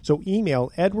 years. So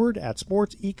email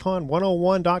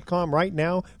edward@sportsecon101.com right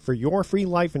now for your free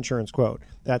life insurance quote.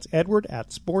 That's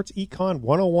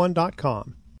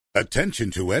edward@sportsecon101.com.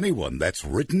 Attention to anyone that's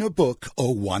written a book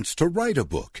or wants to write a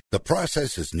book. The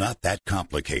process is not that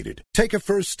complicated. Take a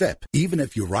first step. Even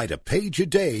if you write a page a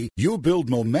day, you'll build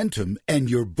momentum and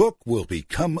your book will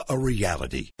become a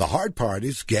reality. The hard part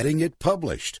is getting it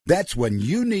published. That's when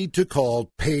you need to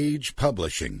call Page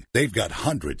Publishing. They've got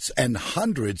hundreds and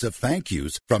hundreds of thank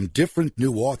yous from different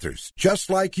new authors, just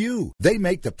like you. They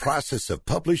make the process of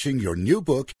publishing your new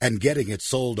book and getting it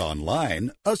sold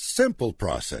online a simple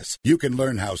process. You can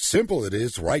learn how simple it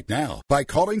is right now by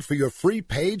calling for your free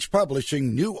Page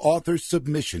Publishing New Author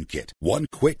Submission Kit. One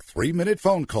quick 3-minute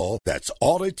phone call, that's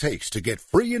all it takes to get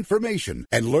free information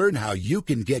and learn how you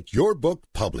can get your book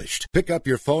published. Pick up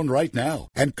your phone right now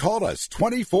and call us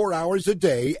 24 hours a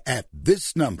day at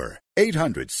this number.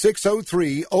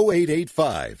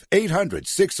 800-603-0885.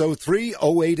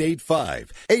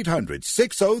 800-603-0885.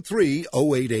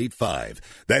 800-603-0885.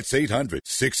 That's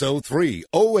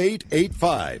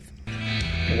 800-603-0885.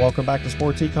 Welcome back to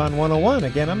Sports Econ 101.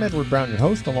 Again, I'm Edward Brown, your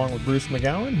host, along with Bruce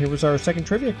McGowan. Here was our second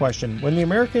trivia question. When the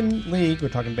American League, we're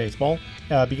talking baseball,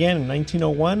 began in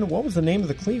 1901, what was the name of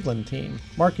the Cleveland team?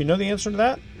 Mark, you know the answer to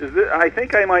that? I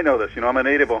think I might know this. I'm a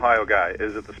native Ohio guy.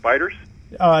 Is it the Spiders?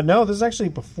 No, this is actually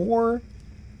before.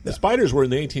 The Spiders were in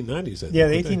the 1890s, I think. Yeah,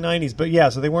 the 1890s. But yeah,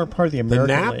 so they weren't part of the American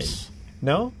the League. Naps?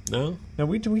 No? No. No,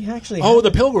 we actually. Oh,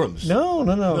 the Pilgrims. No,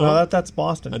 that's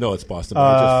Boston. I know it's Boston, but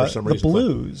I just for some the reason.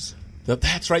 Blues.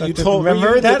 That's right. You told me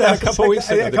remember that a couple weeks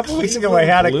ago. A couple weeks ago, I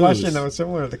had a question that was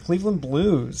similar. The Cleveland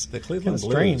Blues. The Cleveland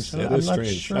Blues. Strange. It is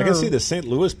strange. Sure. I can see the St.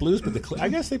 Louis Blues, but I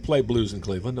guess they play blues in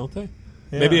Cleveland, don't they?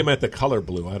 Yeah. Maybe it meant the color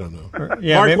blue. I don't know.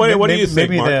 Yeah, Mark, what do you think,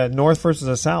 maybe Mark? the North versus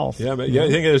the South. Yeah, you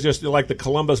think it was just like the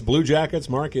Columbus Blue Jackets,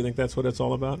 Mark? You think that's what it's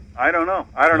all about? I don't know.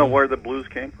 I don't know where the Blues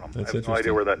came from. That's I have no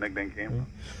idea where that nickname came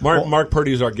from. Mark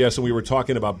Purdy is our guest, and we were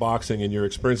talking about boxing and your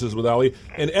experiences with Ali.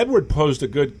 And Edward posed a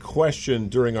good question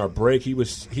during our break. He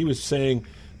was saying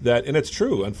that, and it's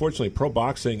true, unfortunately, pro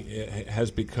boxing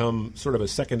has become sort of a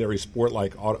secondary sport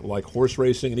like horse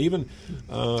racing, and even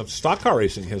stock car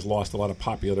racing has lost a lot of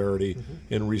popularity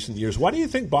in recent years. Why do you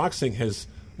think boxing has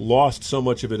lost so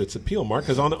much of its appeal, Mark?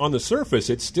 Because on the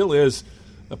surface, it still is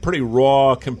a pretty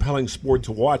raw, compelling sport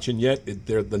to watch, and yet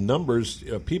the numbers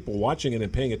of people watching it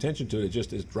and paying attention to it just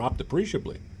has dropped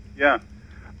appreciably. Yeah.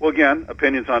 Well, again,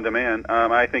 opinions on demand.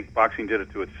 I think boxing did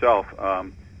it to itself.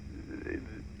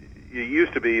 It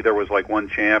used to be there was like one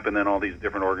champ, and then all these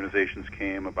different organizations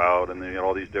came about, and they had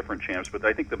all these different champs. But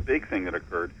I think the big thing that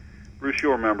occurred, Bruce,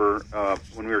 you'll remember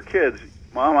when we were kids,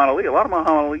 Muhammad Ali. A lot of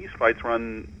Muhammad Ali's fights were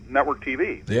on network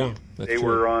TV. Yeah, that's they true.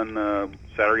 were on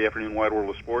Saturday afternoon Wide World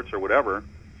of Sports or whatever.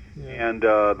 Yeah. And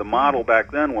the model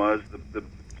back then was the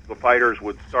fighters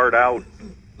would start out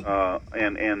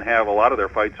and have a lot of their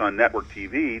fights on network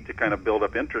TV to kind of build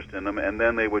up interest in them, and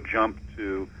then they would jump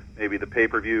to maybe the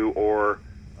pay-per-view or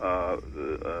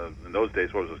in those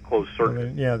days, what was it, closed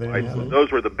circuit fights.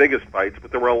 Those were the biggest fights,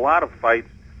 but there were a lot of fights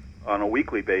on a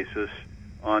weekly basis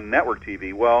on network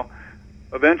TV. Well,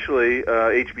 eventually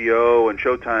HBO and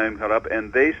Showtime got up,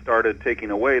 and they started taking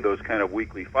away those kind of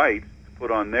weekly fights to put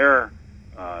on their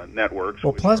networks.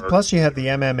 Well, plus you have the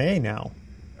MMA now.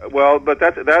 Well, but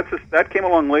that came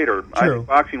along later. True. I think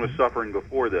boxing was suffering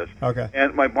before this. Okay.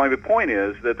 And my point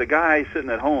is that the guy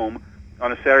sitting at home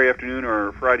on a Saturday afternoon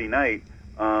or Friday night,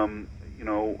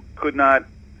 could not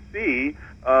see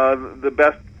the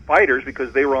best fighters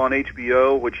because they were on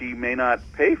HBO, which he may not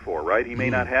pay for, right? He may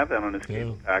not have that on his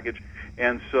cable package.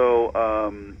 And so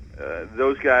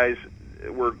those guys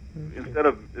were, instead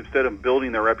of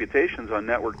building their reputations on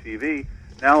network TV,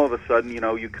 now all of a sudden,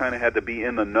 you kind of had to be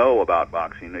in the know about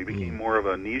boxing. It became more of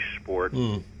a niche sport,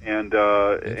 and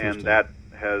that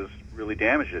has really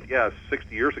damaged it. Yeah,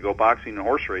 60 years ago, boxing and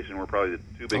horse racing were probably the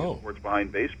two big sports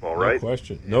behind baseball, right?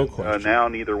 No question. Now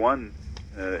neither one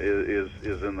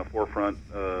is in the forefront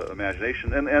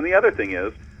imagination. And the other thing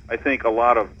is, I think a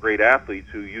lot of great athletes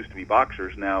who used to be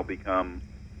boxers now become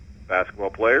basketball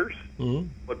players,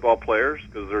 football players,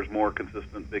 because there's more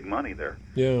consistent big money there.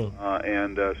 Yeah.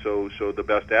 So the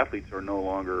best athletes are no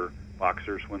longer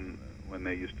boxers when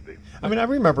they used to be. I mean, I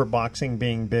remember boxing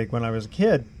being big when I was a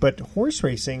kid, but horse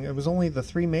racing, it was only the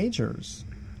three majors.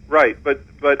 Right, but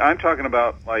I'm talking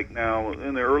about like now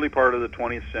in the early part of the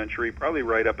 20th century, probably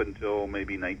right up until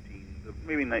maybe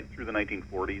through the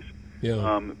 1940s.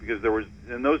 Yeah. Because there was,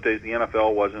 in those days, the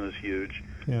NFL wasn't as huge.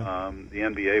 Yeah. The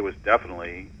NBA was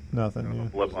definitely nothing. A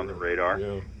blip on the radar.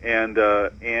 Yeah. And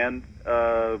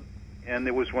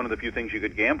it was one of the few things you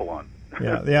could gamble on.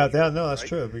 No, that's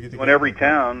true. In every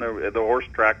town, the horse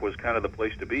track was kind of the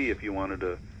place to be if you wanted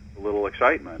a little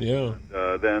excitement. Yeah.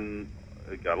 Then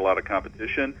it got a lot of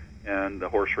competition, and the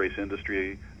horse race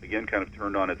industry again kind of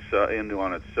turned on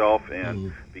itself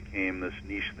and became this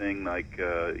niche thing. Like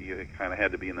you kind of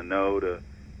had to be in the know to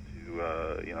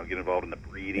get involved in the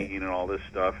breeding and all this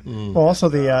stuff. Well, also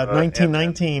the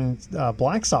 1919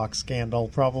 Black Sox scandal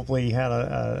probably had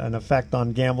an effect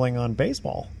on gambling on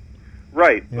baseball.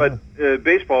 Right, yeah. But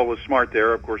baseball was smart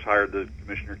there. Of course, hired the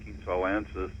commissioner Keensall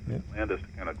Landis to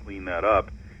kind of clean that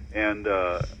up, and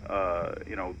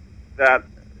that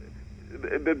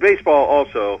baseball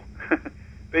also.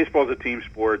 Baseball is a team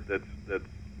sport. There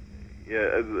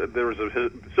was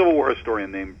a Civil War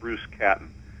historian named Bruce Catton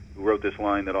who wrote this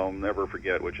line that I'll never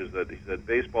forget, which is that he said,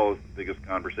 "Baseball is the biggest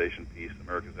conversation piece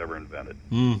America's ever invented."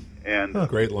 And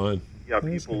great line. Yeah,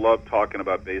 people love talking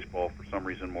about baseball for some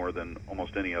reason more than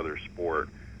almost any other sport.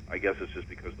 I guess it's just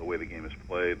because of the way the game is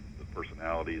played, the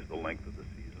personalities, the length of the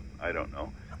season. I don't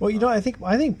know. Well, I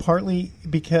think partly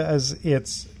because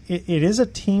it is a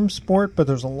team sport, but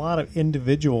there's a lot of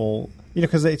individual.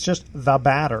 Because it's just the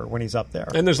batter when he's up there,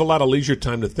 and there's a lot of leisure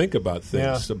time to think about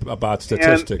things, about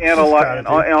statistics, and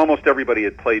almost everybody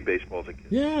had played baseball as a kid.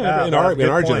 Yeah, in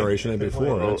our generation and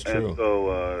before. That's true. And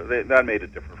so that made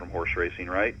it different from horse racing,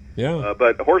 right? Yeah.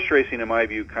 But horse racing, in my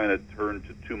view, kind of turned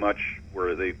to too much,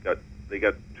 where they got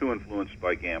too influenced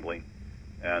by gambling,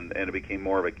 and it became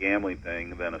more of a gambling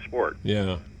thing than a sport.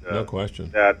 Yeah, no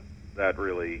question. That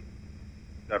really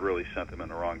sent them in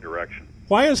the wrong direction.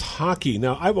 Why is hockey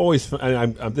now? I've always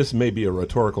this may be a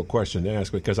rhetorical question to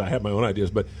ask because I have my own ideas,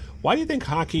 but why do you think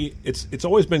hockey? It's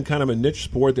always been kind of a niche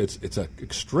sport. It's an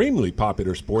extremely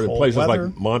popular sport in places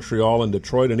like Montreal and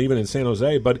Detroit and even in San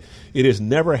Jose, but it has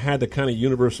never had the kind of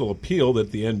universal appeal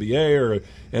that the NBA or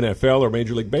NFL or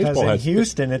Major League Baseball has. In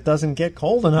Houston, it doesn't get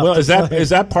cold enough. Well, is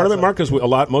that part of it, Mark? Because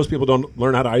most people don't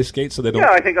learn how to ice skate, so they don't.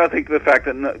 Yeah, I think the fact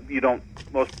that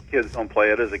most kids don't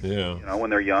play it as when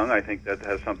they're young. I think that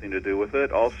has something to do with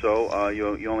it. Also,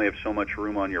 you only have so much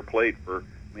room on your plate for.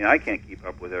 I mean, I can't keep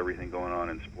up with everything going on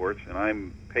in sports, and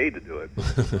I'm paid to do it.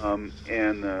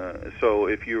 So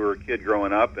if you were a kid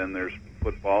growing up and there's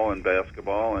football and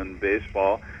basketball and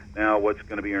baseball, now what's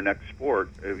going to be your next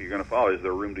sport if you're going to follow? Is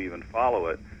there room to even follow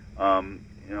it?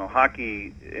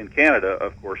 Hockey in Canada,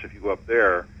 of course, if you go up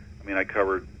there, I mean, I've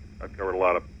covered a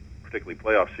lot of particularly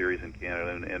playoff series in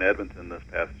Canada and in Edmonton this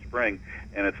past spring,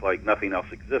 and it's like nothing else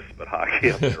exists but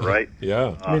hockey up there, right?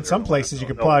 Yeah. I mean, some places you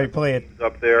could probably play it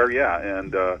up there, yeah,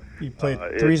 and you play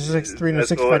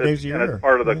 365 days a year. And it's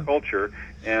part of the culture,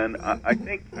 and I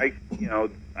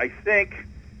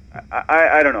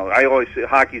don't know. I always say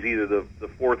hockey's either the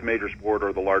fourth major sport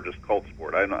or the largest cult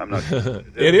sport. I'm not sure.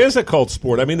 It is a cult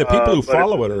sport. I mean, the people who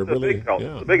follow it are really big cult.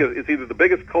 Yeah. It's either the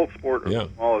biggest cult sport or the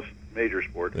smallest major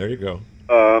sport. There you go.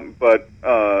 I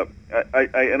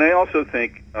also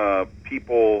think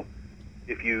people,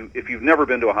 if you've never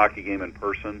been to a hockey game in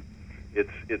person,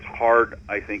 it's hard,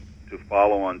 I think, to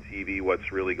follow on TV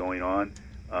what's really going on.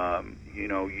 I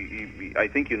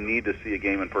think you need to see a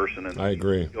game in person and I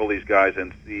agree. Feel these guys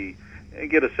and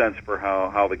get a sense for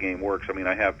how the game works. I mean,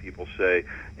 I have people say,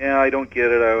 "Yeah, I don't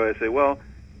get it." I say, "Well,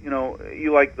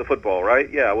 you like the football, right?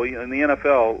 Yeah. Well, in the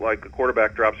NFL, like the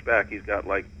quarterback drops back, he's got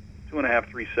like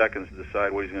 2.5-3 seconds to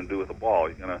decide what he's going to do with the ball.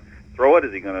 He's going to throw it.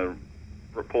 Is he going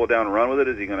to pull it down and run with it?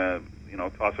 Is he going to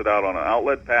toss it out on an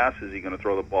outlet pass? Is he going to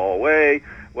throw the ball away?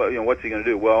 Well, what's he going to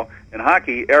do? Well, in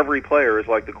hockey, every player is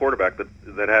like the quarterback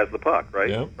that has the puck, right?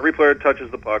 Yep. Every player that touches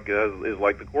the puck is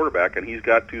like the quarterback, and he's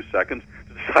got 2 seconds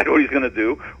to decide what he's going to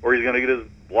do, or he's going to get his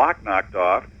block knocked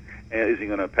off. And is he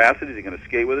going to pass it? Is he going to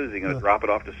skate with it? Is he going to drop it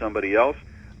off to somebody else?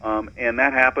 And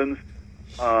that happens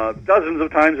dozens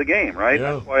of times a game, right?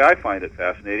 Yeah. That's why I find it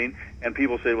fascinating. And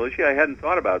people say, "Well, gee, I hadn't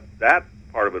thought about that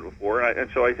part of it before." And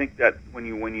so I think that when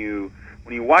you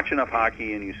watch enough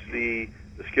hockey and you see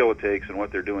the skill it takes and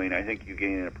what they're doing, I think you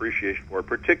gain an appreciation for it,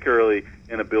 particularly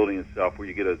in a building itself where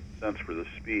you get a sense for the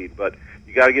speed. But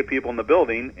you got to get people in the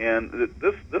building, and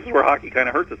this is where hockey kind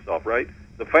of hurts itself, right?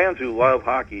 The fans who love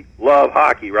hockey,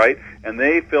 right? And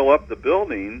they fill up the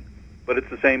building, but it's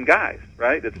the same guys,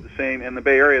 right? It's the same in the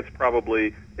Bay Area.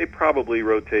 They probably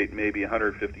rotate maybe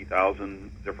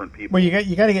 150,000 different people. Well, you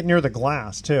got to get near the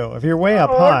glass too. If you're way up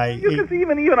high, you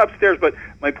can even upstairs. But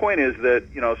my point is that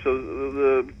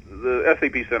so the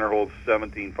SAP Center holds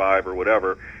 17,500 or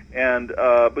whatever, and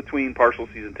between partial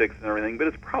season tickets and everything, but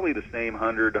it's probably the same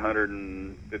 100 to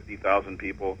 150,000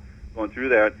 people going through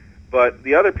that. But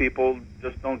the other people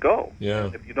just don't go. Yeah.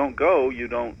 And if you don't go, you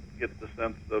don't get the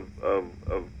sense of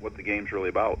what the game's really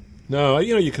about. No,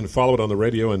 you can follow it on the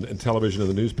radio and television and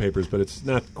the newspapers, but it's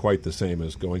not quite the same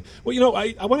as going. Well,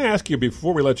 I want to ask you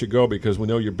before we let you go, because we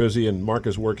know you're busy, and Mark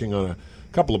is working on a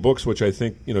couple of books, which I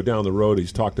think, down the road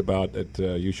he's talked about that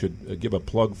you should give a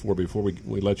plug for before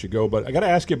we let you go. But I got to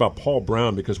ask you about Paul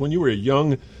Brown, because when you were a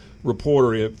young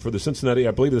reporter for the Cincinnati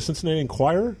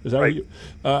Enquirer, is that right?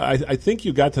 I think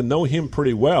you got to know him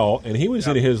pretty well, and he was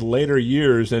in his later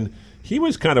years, and he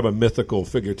was kind of a mythical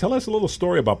figure. Tell us a little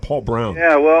story about Paul Brown.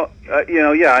 Yeah, well, I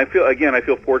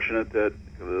feel fortunate that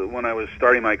when I was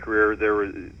starting my career,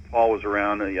 Paul was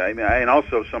around. And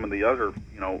also some of the other,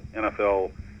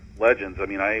 NFL legends. I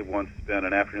mean, I once spent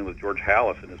an afternoon with George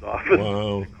Halas in his office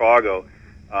in Chicago.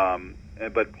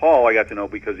 But Paul, I got to know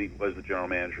because he was the general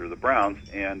manager of the Browns,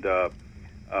 and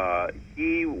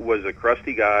he was a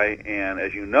crusty guy. And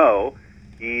as you know,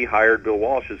 he hired Bill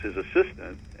Walsh as his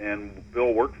assistant, and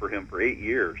Bill worked for him for 8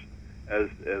 years as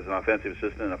an offensive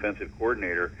assistant and offensive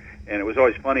coordinator. And it was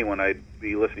always funny when I'd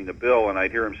be listening to Bill and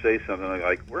I'd hear him say something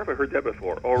like, "Where have I heard that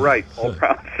before?" Oh, right, Paul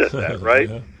Brown said that, right?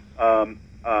 Yeah.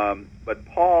 But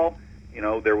Paul,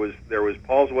 there was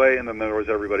Paul's way, and then there was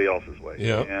everybody else's way.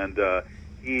 Yeah. And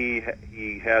he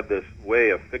had this way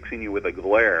of fixing you with a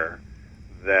glare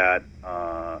that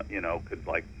could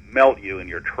like melt you in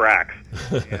your tracks.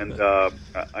 And I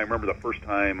remember the first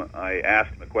time I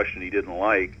asked him a question he didn't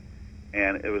like,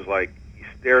 and it was like he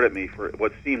stared at me for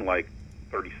what seemed like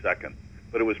 30 seconds,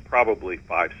 but it was probably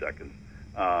 5 seconds.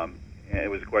 And it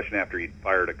was a question after he'd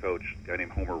fired a coach, a guy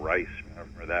named Homer Rice. I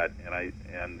remember that.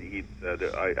 And he said,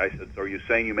 I said, "So are you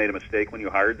saying you made a mistake when you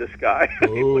hired this guy?"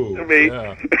 He looked at me,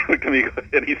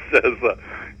 and he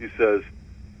says,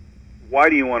 "Why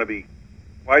do you want to be?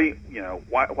 Why do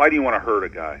you want to hurt a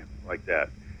guy like that?"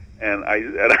 And I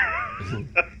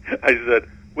said,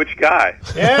 "Which guy?"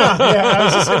 Yeah, I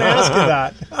was just going to ask you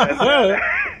that.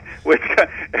 Which guy?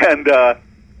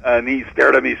 And he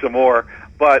stared at me some more.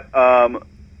 But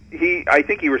I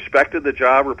think he respected the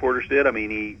job. Reporters did. I mean,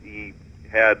 he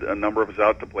had a number of us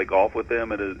out to play golf with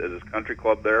him at his country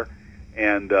club there,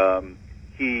 and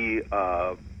he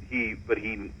would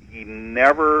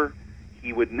never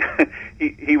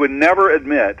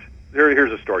admit.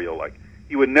 Here's a story you'll like.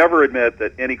 He would never admit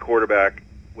that any quarterback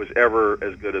was ever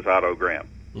as good as Otto Graham.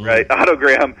 Right? Otto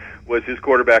Graham was his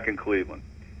quarterback in Cleveland,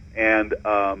 and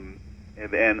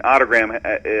Otto Graham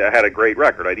had a great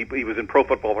record. Right? He was in pro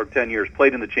football for 10 years,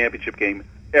 played in the championship game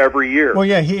every year. Well,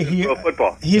 yeah, pro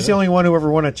football. He's the only one who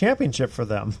ever won a championship for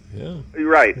them. Yeah,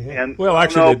 right. Yeah. And well,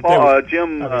 actually,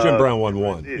 Jim Brown won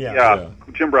one. Yeah,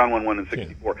 Jim Brown won one in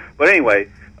 '64. Yeah. But anyway,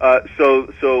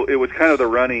 so it was kind of the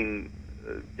running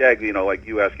gag, like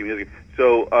you asking me.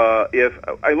 So if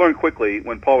I learned quickly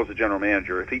when Paul was the general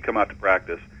manager, if he'd come out to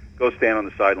practice, go stand on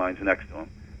the sidelines next to him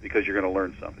because you're going to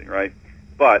learn something, right?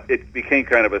 But it became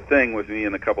kind of a thing with me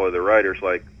and a couple of the writers,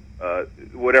 like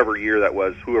whatever year that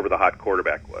was, whoever the hot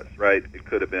quarterback was, right? It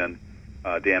could have been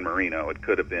Dan Marino, it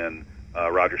could have been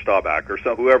Roger Staubach, or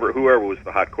whoever was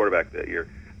the hot quarterback that year.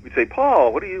 We'd say,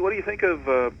 "Paul, what do you think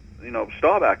of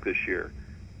Staubach this year?"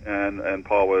 And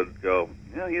Paul would go,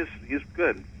 "Yeah, he's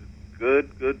good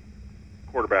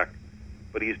quarterback,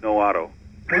 but he's no Otto."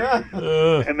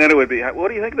 And then it would be, "What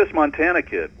do you think of this Montana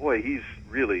kid? Boy, he's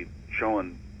really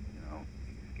showing,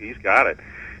 he's got it."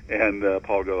 And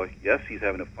Paul would go, "Yes, he's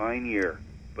having a fine year,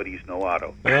 but he's no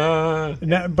Otto."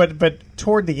 No, but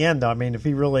toward the end, though, I mean, if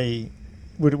he really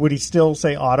would he still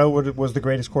say Otto was the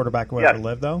greatest quarterback who ever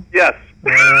lived, though? Yes.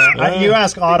 You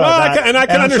ask Otto that, and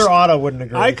I'm sure Otto wouldn't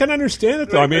agree. I can understand it,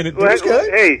 though. I mean, it was good.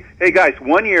 Hey, guys,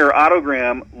 1 year, Otto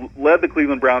Graham led the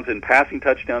Cleveland Browns in passing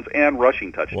touchdowns and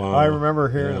rushing touchdowns. Wow. I remember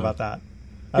hearing about that.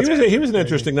 He was an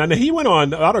interesting. Now he went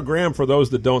on. Otto Graham, for those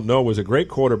that don't know, was a great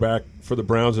quarterback for the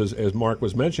Browns, as Mark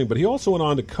was mentioning. But he also went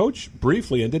on to coach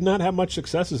briefly and did not have much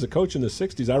success as a coach in the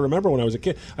 '60s. I remember when I was a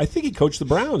kid. I think he coached the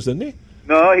Browns, didn't he?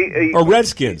 No, he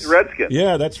Redskins. Redskins.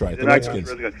 Yeah, that's right. The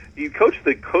Redskins. He coached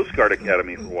the Coast Guard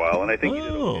Academy for a while, and I think he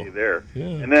did okay there. Yeah.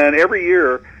 And then every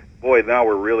year, boy, now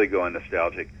we're really going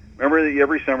nostalgic. Remember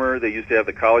every summer they used to have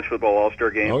the college football all-star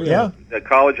game? Oh, yeah. The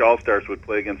college all-stars would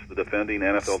play against the defending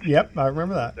NFL champions. Yep, I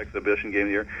remember that. Exhibition game of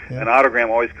the year. Yeah. And Otto Graham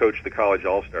always coached the college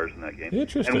all-stars in that game.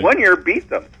 Interesting. And 1 year beat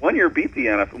them. 1 year beat the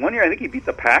NFL. 1 year I think he beat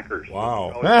the Packers.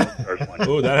 Wow.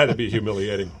 Oh, that had to be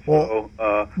humiliating. Well,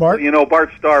 Mark?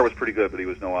 Bart Starr was pretty good, but he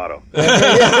was no Otto.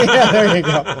 yeah, there you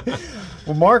go.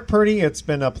 Well, Mark Purdy, it's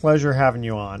been a pleasure having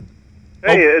you on.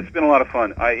 Hey, it's been a lot of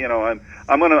fun. I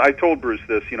told Bruce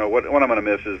this. What I'm going to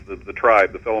miss is the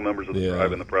tribe, the fellow members of the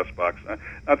tribe in the press box.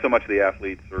 Not so much the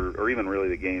athletes or even really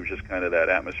the games, just kind of that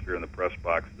atmosphere in the press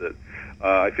box that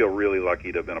I feel really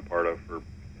lucky to have been a part of for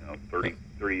 30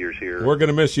 years here. We're going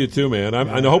to miss you too, man.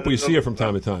 I hope we see you from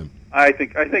time to time. I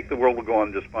think the world will go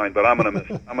on just fine, but I'm going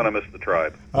to miss the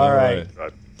tribe. All right.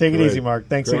 Take it easy, Mark.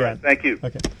 Thanks again. Thank you.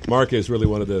 Okay. Mark is really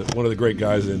one of the great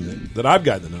guys that I've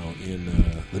gotten to know in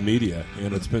the media,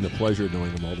 and it's been a pleasure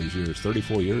knowing him all these years.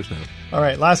 34 years now. All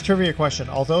right, last trivia question.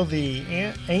 Although the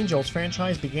Angels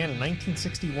franchise began in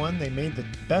 1961, they made the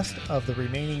best of the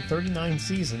remaining 39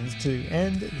 seasons to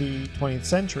end the 20th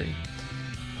century.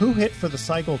 Who hit for the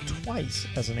cycle twice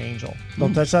as an Angel?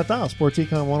 Don't touch that dial. Sports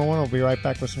Econ 101. We'll be right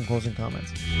back with some closing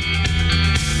comments.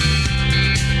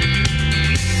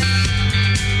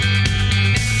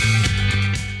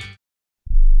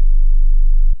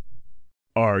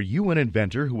 Are you an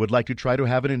inventor who would like to try to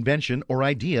have an invention or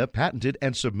idea patented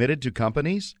and submitted to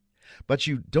companies? But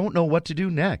you don't know what to do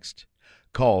next?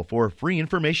 Call for free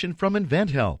information from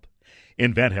InventHelp.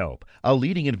 InventHelp, a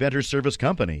leading inventor service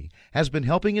company, has been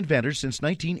helping inventors since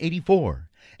 1984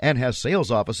 and has sales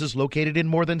offices located in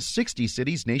more than 60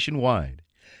 cities nationwide.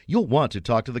 You'll want to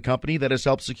talk to the company that has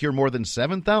helped secure more than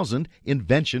 7,000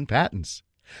 invention patents.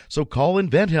 So call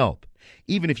InventHelp.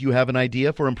 Even if you have an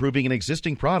idea for improving an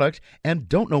existing product and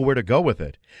don't know where to go with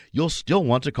it, you'll still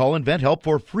want to call InventHelp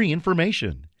for free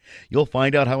information. You'll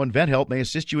find out how InventHelp may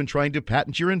assist you in trying to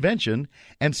patent your invention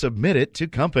and submit it to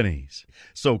companies.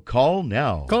 So call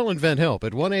now. Call InventHelp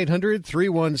at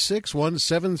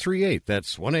 1-800-316-1738.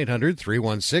 That's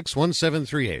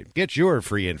 1-800-316-1738. Get your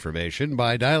free information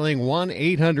by dialing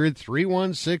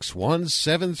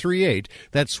 1-800-316-1738.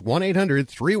 That's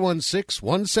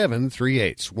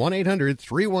 1-800-316-1738.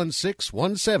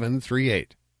 1-800-316-1738.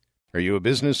 Are you a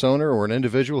business owner or an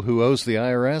individual who owes the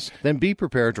IRS? Then be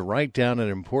prepared to write down an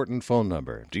important phone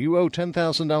number. Do you owe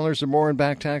 $10,000 or more in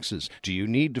back taxes? Do you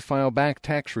need to file back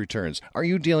tax returns? Are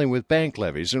you dealing with bank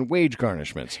levies and wage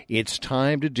garnishments? It's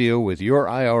time to deal with your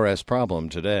IRS problem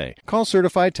today. Call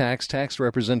Certified Tax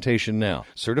Representation now.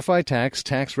 Certified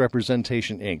Tax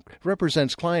Representation, Inc.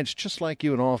 represents clients just like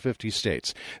you in all 50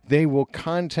 states. They will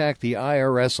contact the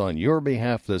IRS on your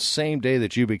behalf the same day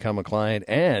that you become a client,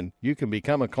 and you can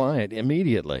become a client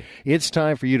immediately. It's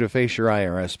time for you to face your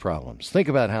IRS problems. Think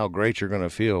about how great you're going to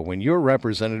feel when you're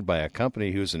represented by a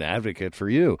company who's an advocate for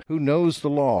you, who knows the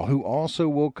law, who also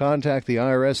will contact the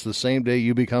IRS the same day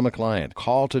you become a client.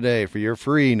 Call today for your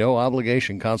free,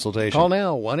 no-obligation consultation. Call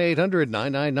now,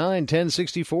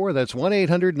 1-800-999-1064. That's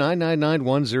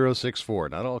 1-800-999-1064.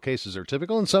 Not all cases are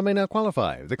typical, and some may not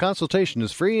qualify. The consultation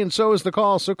is free, and so is the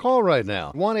call, so call right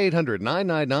now.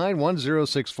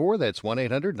 1-800-999-1064. That's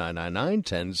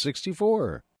 1-800-999-1064.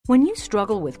 When you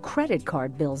struggle with credit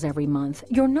card bills every month,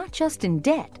 you're not just in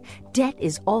debt. Debt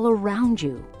is all around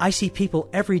you. I see people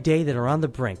every day that are on the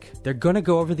brink. They're going to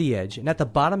go over the edge, and at the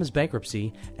bottom is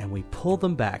bankruptcy, and we pull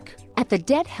them back. At the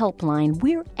Debt Helpline,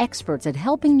 we're experts at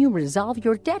helping you resolve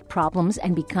your debt problems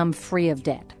and become free of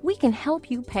debt. We can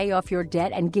help you pay off your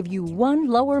debt and give you one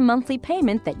lower monthly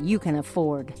payment that you can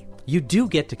afford. You do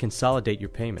get to consolidate your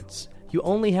payments. You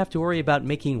only have to worry about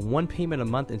making one payment a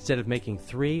month instead of making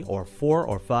 3 or 4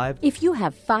 or 5. If you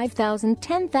have $5,000,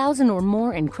 $10,000 or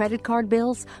more in credit card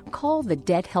bills, call the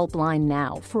Debt Helpline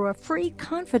now for a free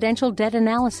confidential debt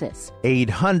analysis.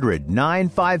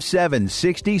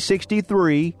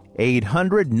 800-957-6063.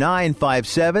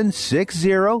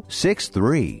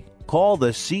 800-957-6063. Call the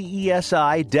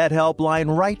CESI Debt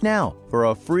Helpline right now for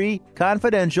a free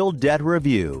confidential debt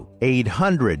review.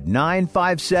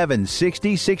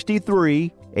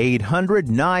 800-957-6063.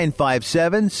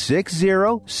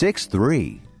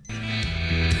 800-957-6063.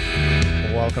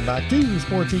 Welcome back to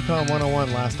Sports Econ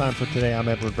 101. Last time for today, I'm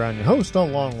Edward Brown, your host,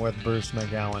 along with Bruce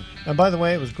McGowan. And by the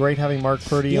way, it was great having Mark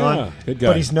Purdy on. Good guy.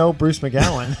 But he's no Bruce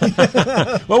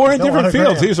McGowan. Well, we're in different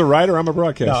fields. He's a writer. I'm a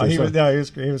broadcaster. He was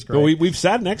great. But we've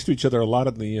sat next to each other a lot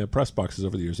in the press boxes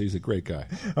over the years. He's a great guy.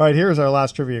 All right, here's our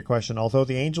last trivia question. Although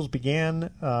the Angels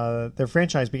their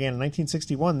franchise began in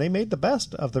 1961, they made the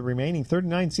best of the remaining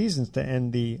 39 seasons to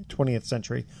end the 20th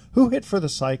century. Who hit for the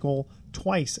cycle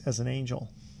twice as an Angel?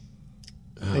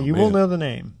 You will know the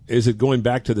name. Is it going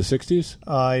back to the 60s?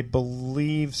 I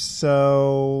believe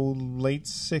so. Late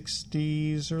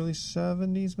 60s, early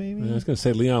 70s, maybe? I was going to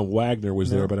say Leon Wagner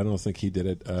was there, but I don't think he did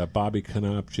it. Bobby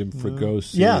Knopp, Jim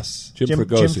Fregosi. Yes. Jim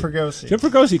Fregosi. Jim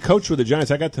Fregosi coached with the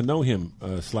Giants. I got to know him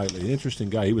slightly. An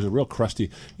interesting guy. He was a real crusty.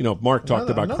 Mark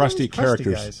talked about crusty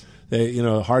characters. They,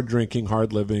 hard drinking,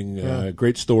 hard living,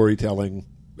 great storytelling.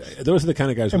 Those are the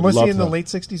kind of guys. And was he in the late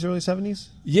 60s, early 70s?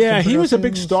 Yeah, he was a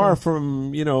big star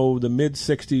from the mid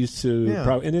 60s to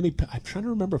probably. And then I'm trying to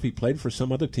remember if he played for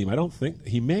some other team. I don't think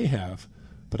he may have.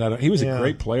 But he was a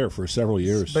great player for several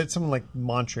years. But something like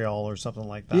Montreal or something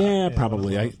like that. Yeah,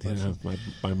 probably.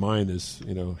 My mind is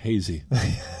hazy.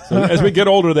 So as we get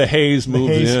older, the haze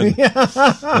moves in.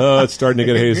 It's starting to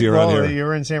get hazy around here.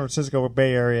 You're in San Francisco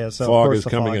Bay Area, so fog of course is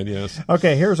coming in. Yes.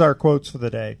 Okay, here's our quotes for the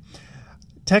day.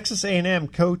 Texas A&M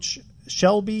coach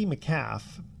Shelby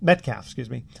Metcalf,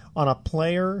 on a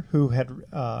player who had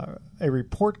a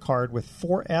report card with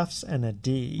 4 Fs and a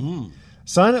D.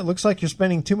 Son, it looks like you're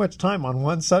spending too much time on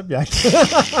one subject.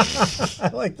 I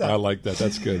like that. I like that.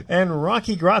 That's good. And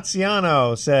Rocky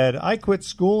Graziano said, I quit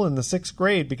school in the 6th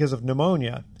grade because of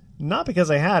pneumonia. Not because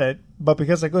I had it, but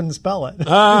because I couldn't spell it.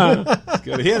 That's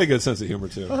good. He had a good sense of humor,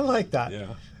 too. I like that. Yeah.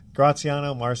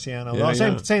 Graziano, Marciano. Yeah,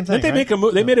 same thing. Didn't they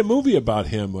right? they made a movie about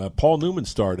him. Paul Newman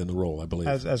starred in the role, I believe.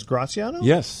 As Graziano?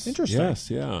 Yes. Interesting.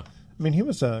 Yes, yeah. I mean, he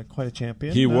was quite a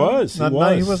champion. He was. He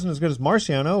wasn't as good as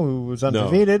Marciano, who was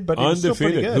undefeated, but he was still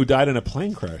pretty good. Who died in a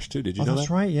plane crash, too. Did you know that? That's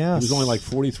right, yes. He was only like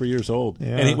 43 years old.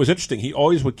 Yeah. And it was interesting. He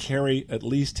always would carry at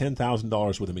least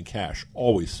 $10,000 with him in cash.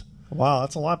 Always. Wow,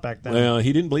 that's a lot back then. Well,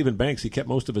 he didn't believe in banks. He kept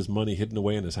most of his money hidden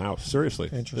away in his house. Seriously.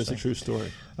 Interesting. That's a true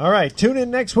story. All right, tune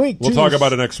in next week. We'll talk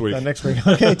about it next week. Next week.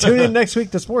 Okay, tune in next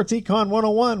week to Sports Econ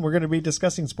 101. We're going to be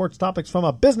discussing sports topics from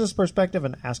a business perspective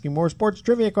and asking more sports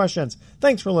trivia questions.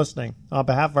 Thanks for listening. On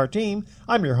behalf of our team,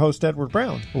 I'm your host, Edward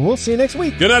Brown. We'll see you next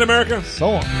week. Good night, America. So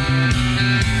long.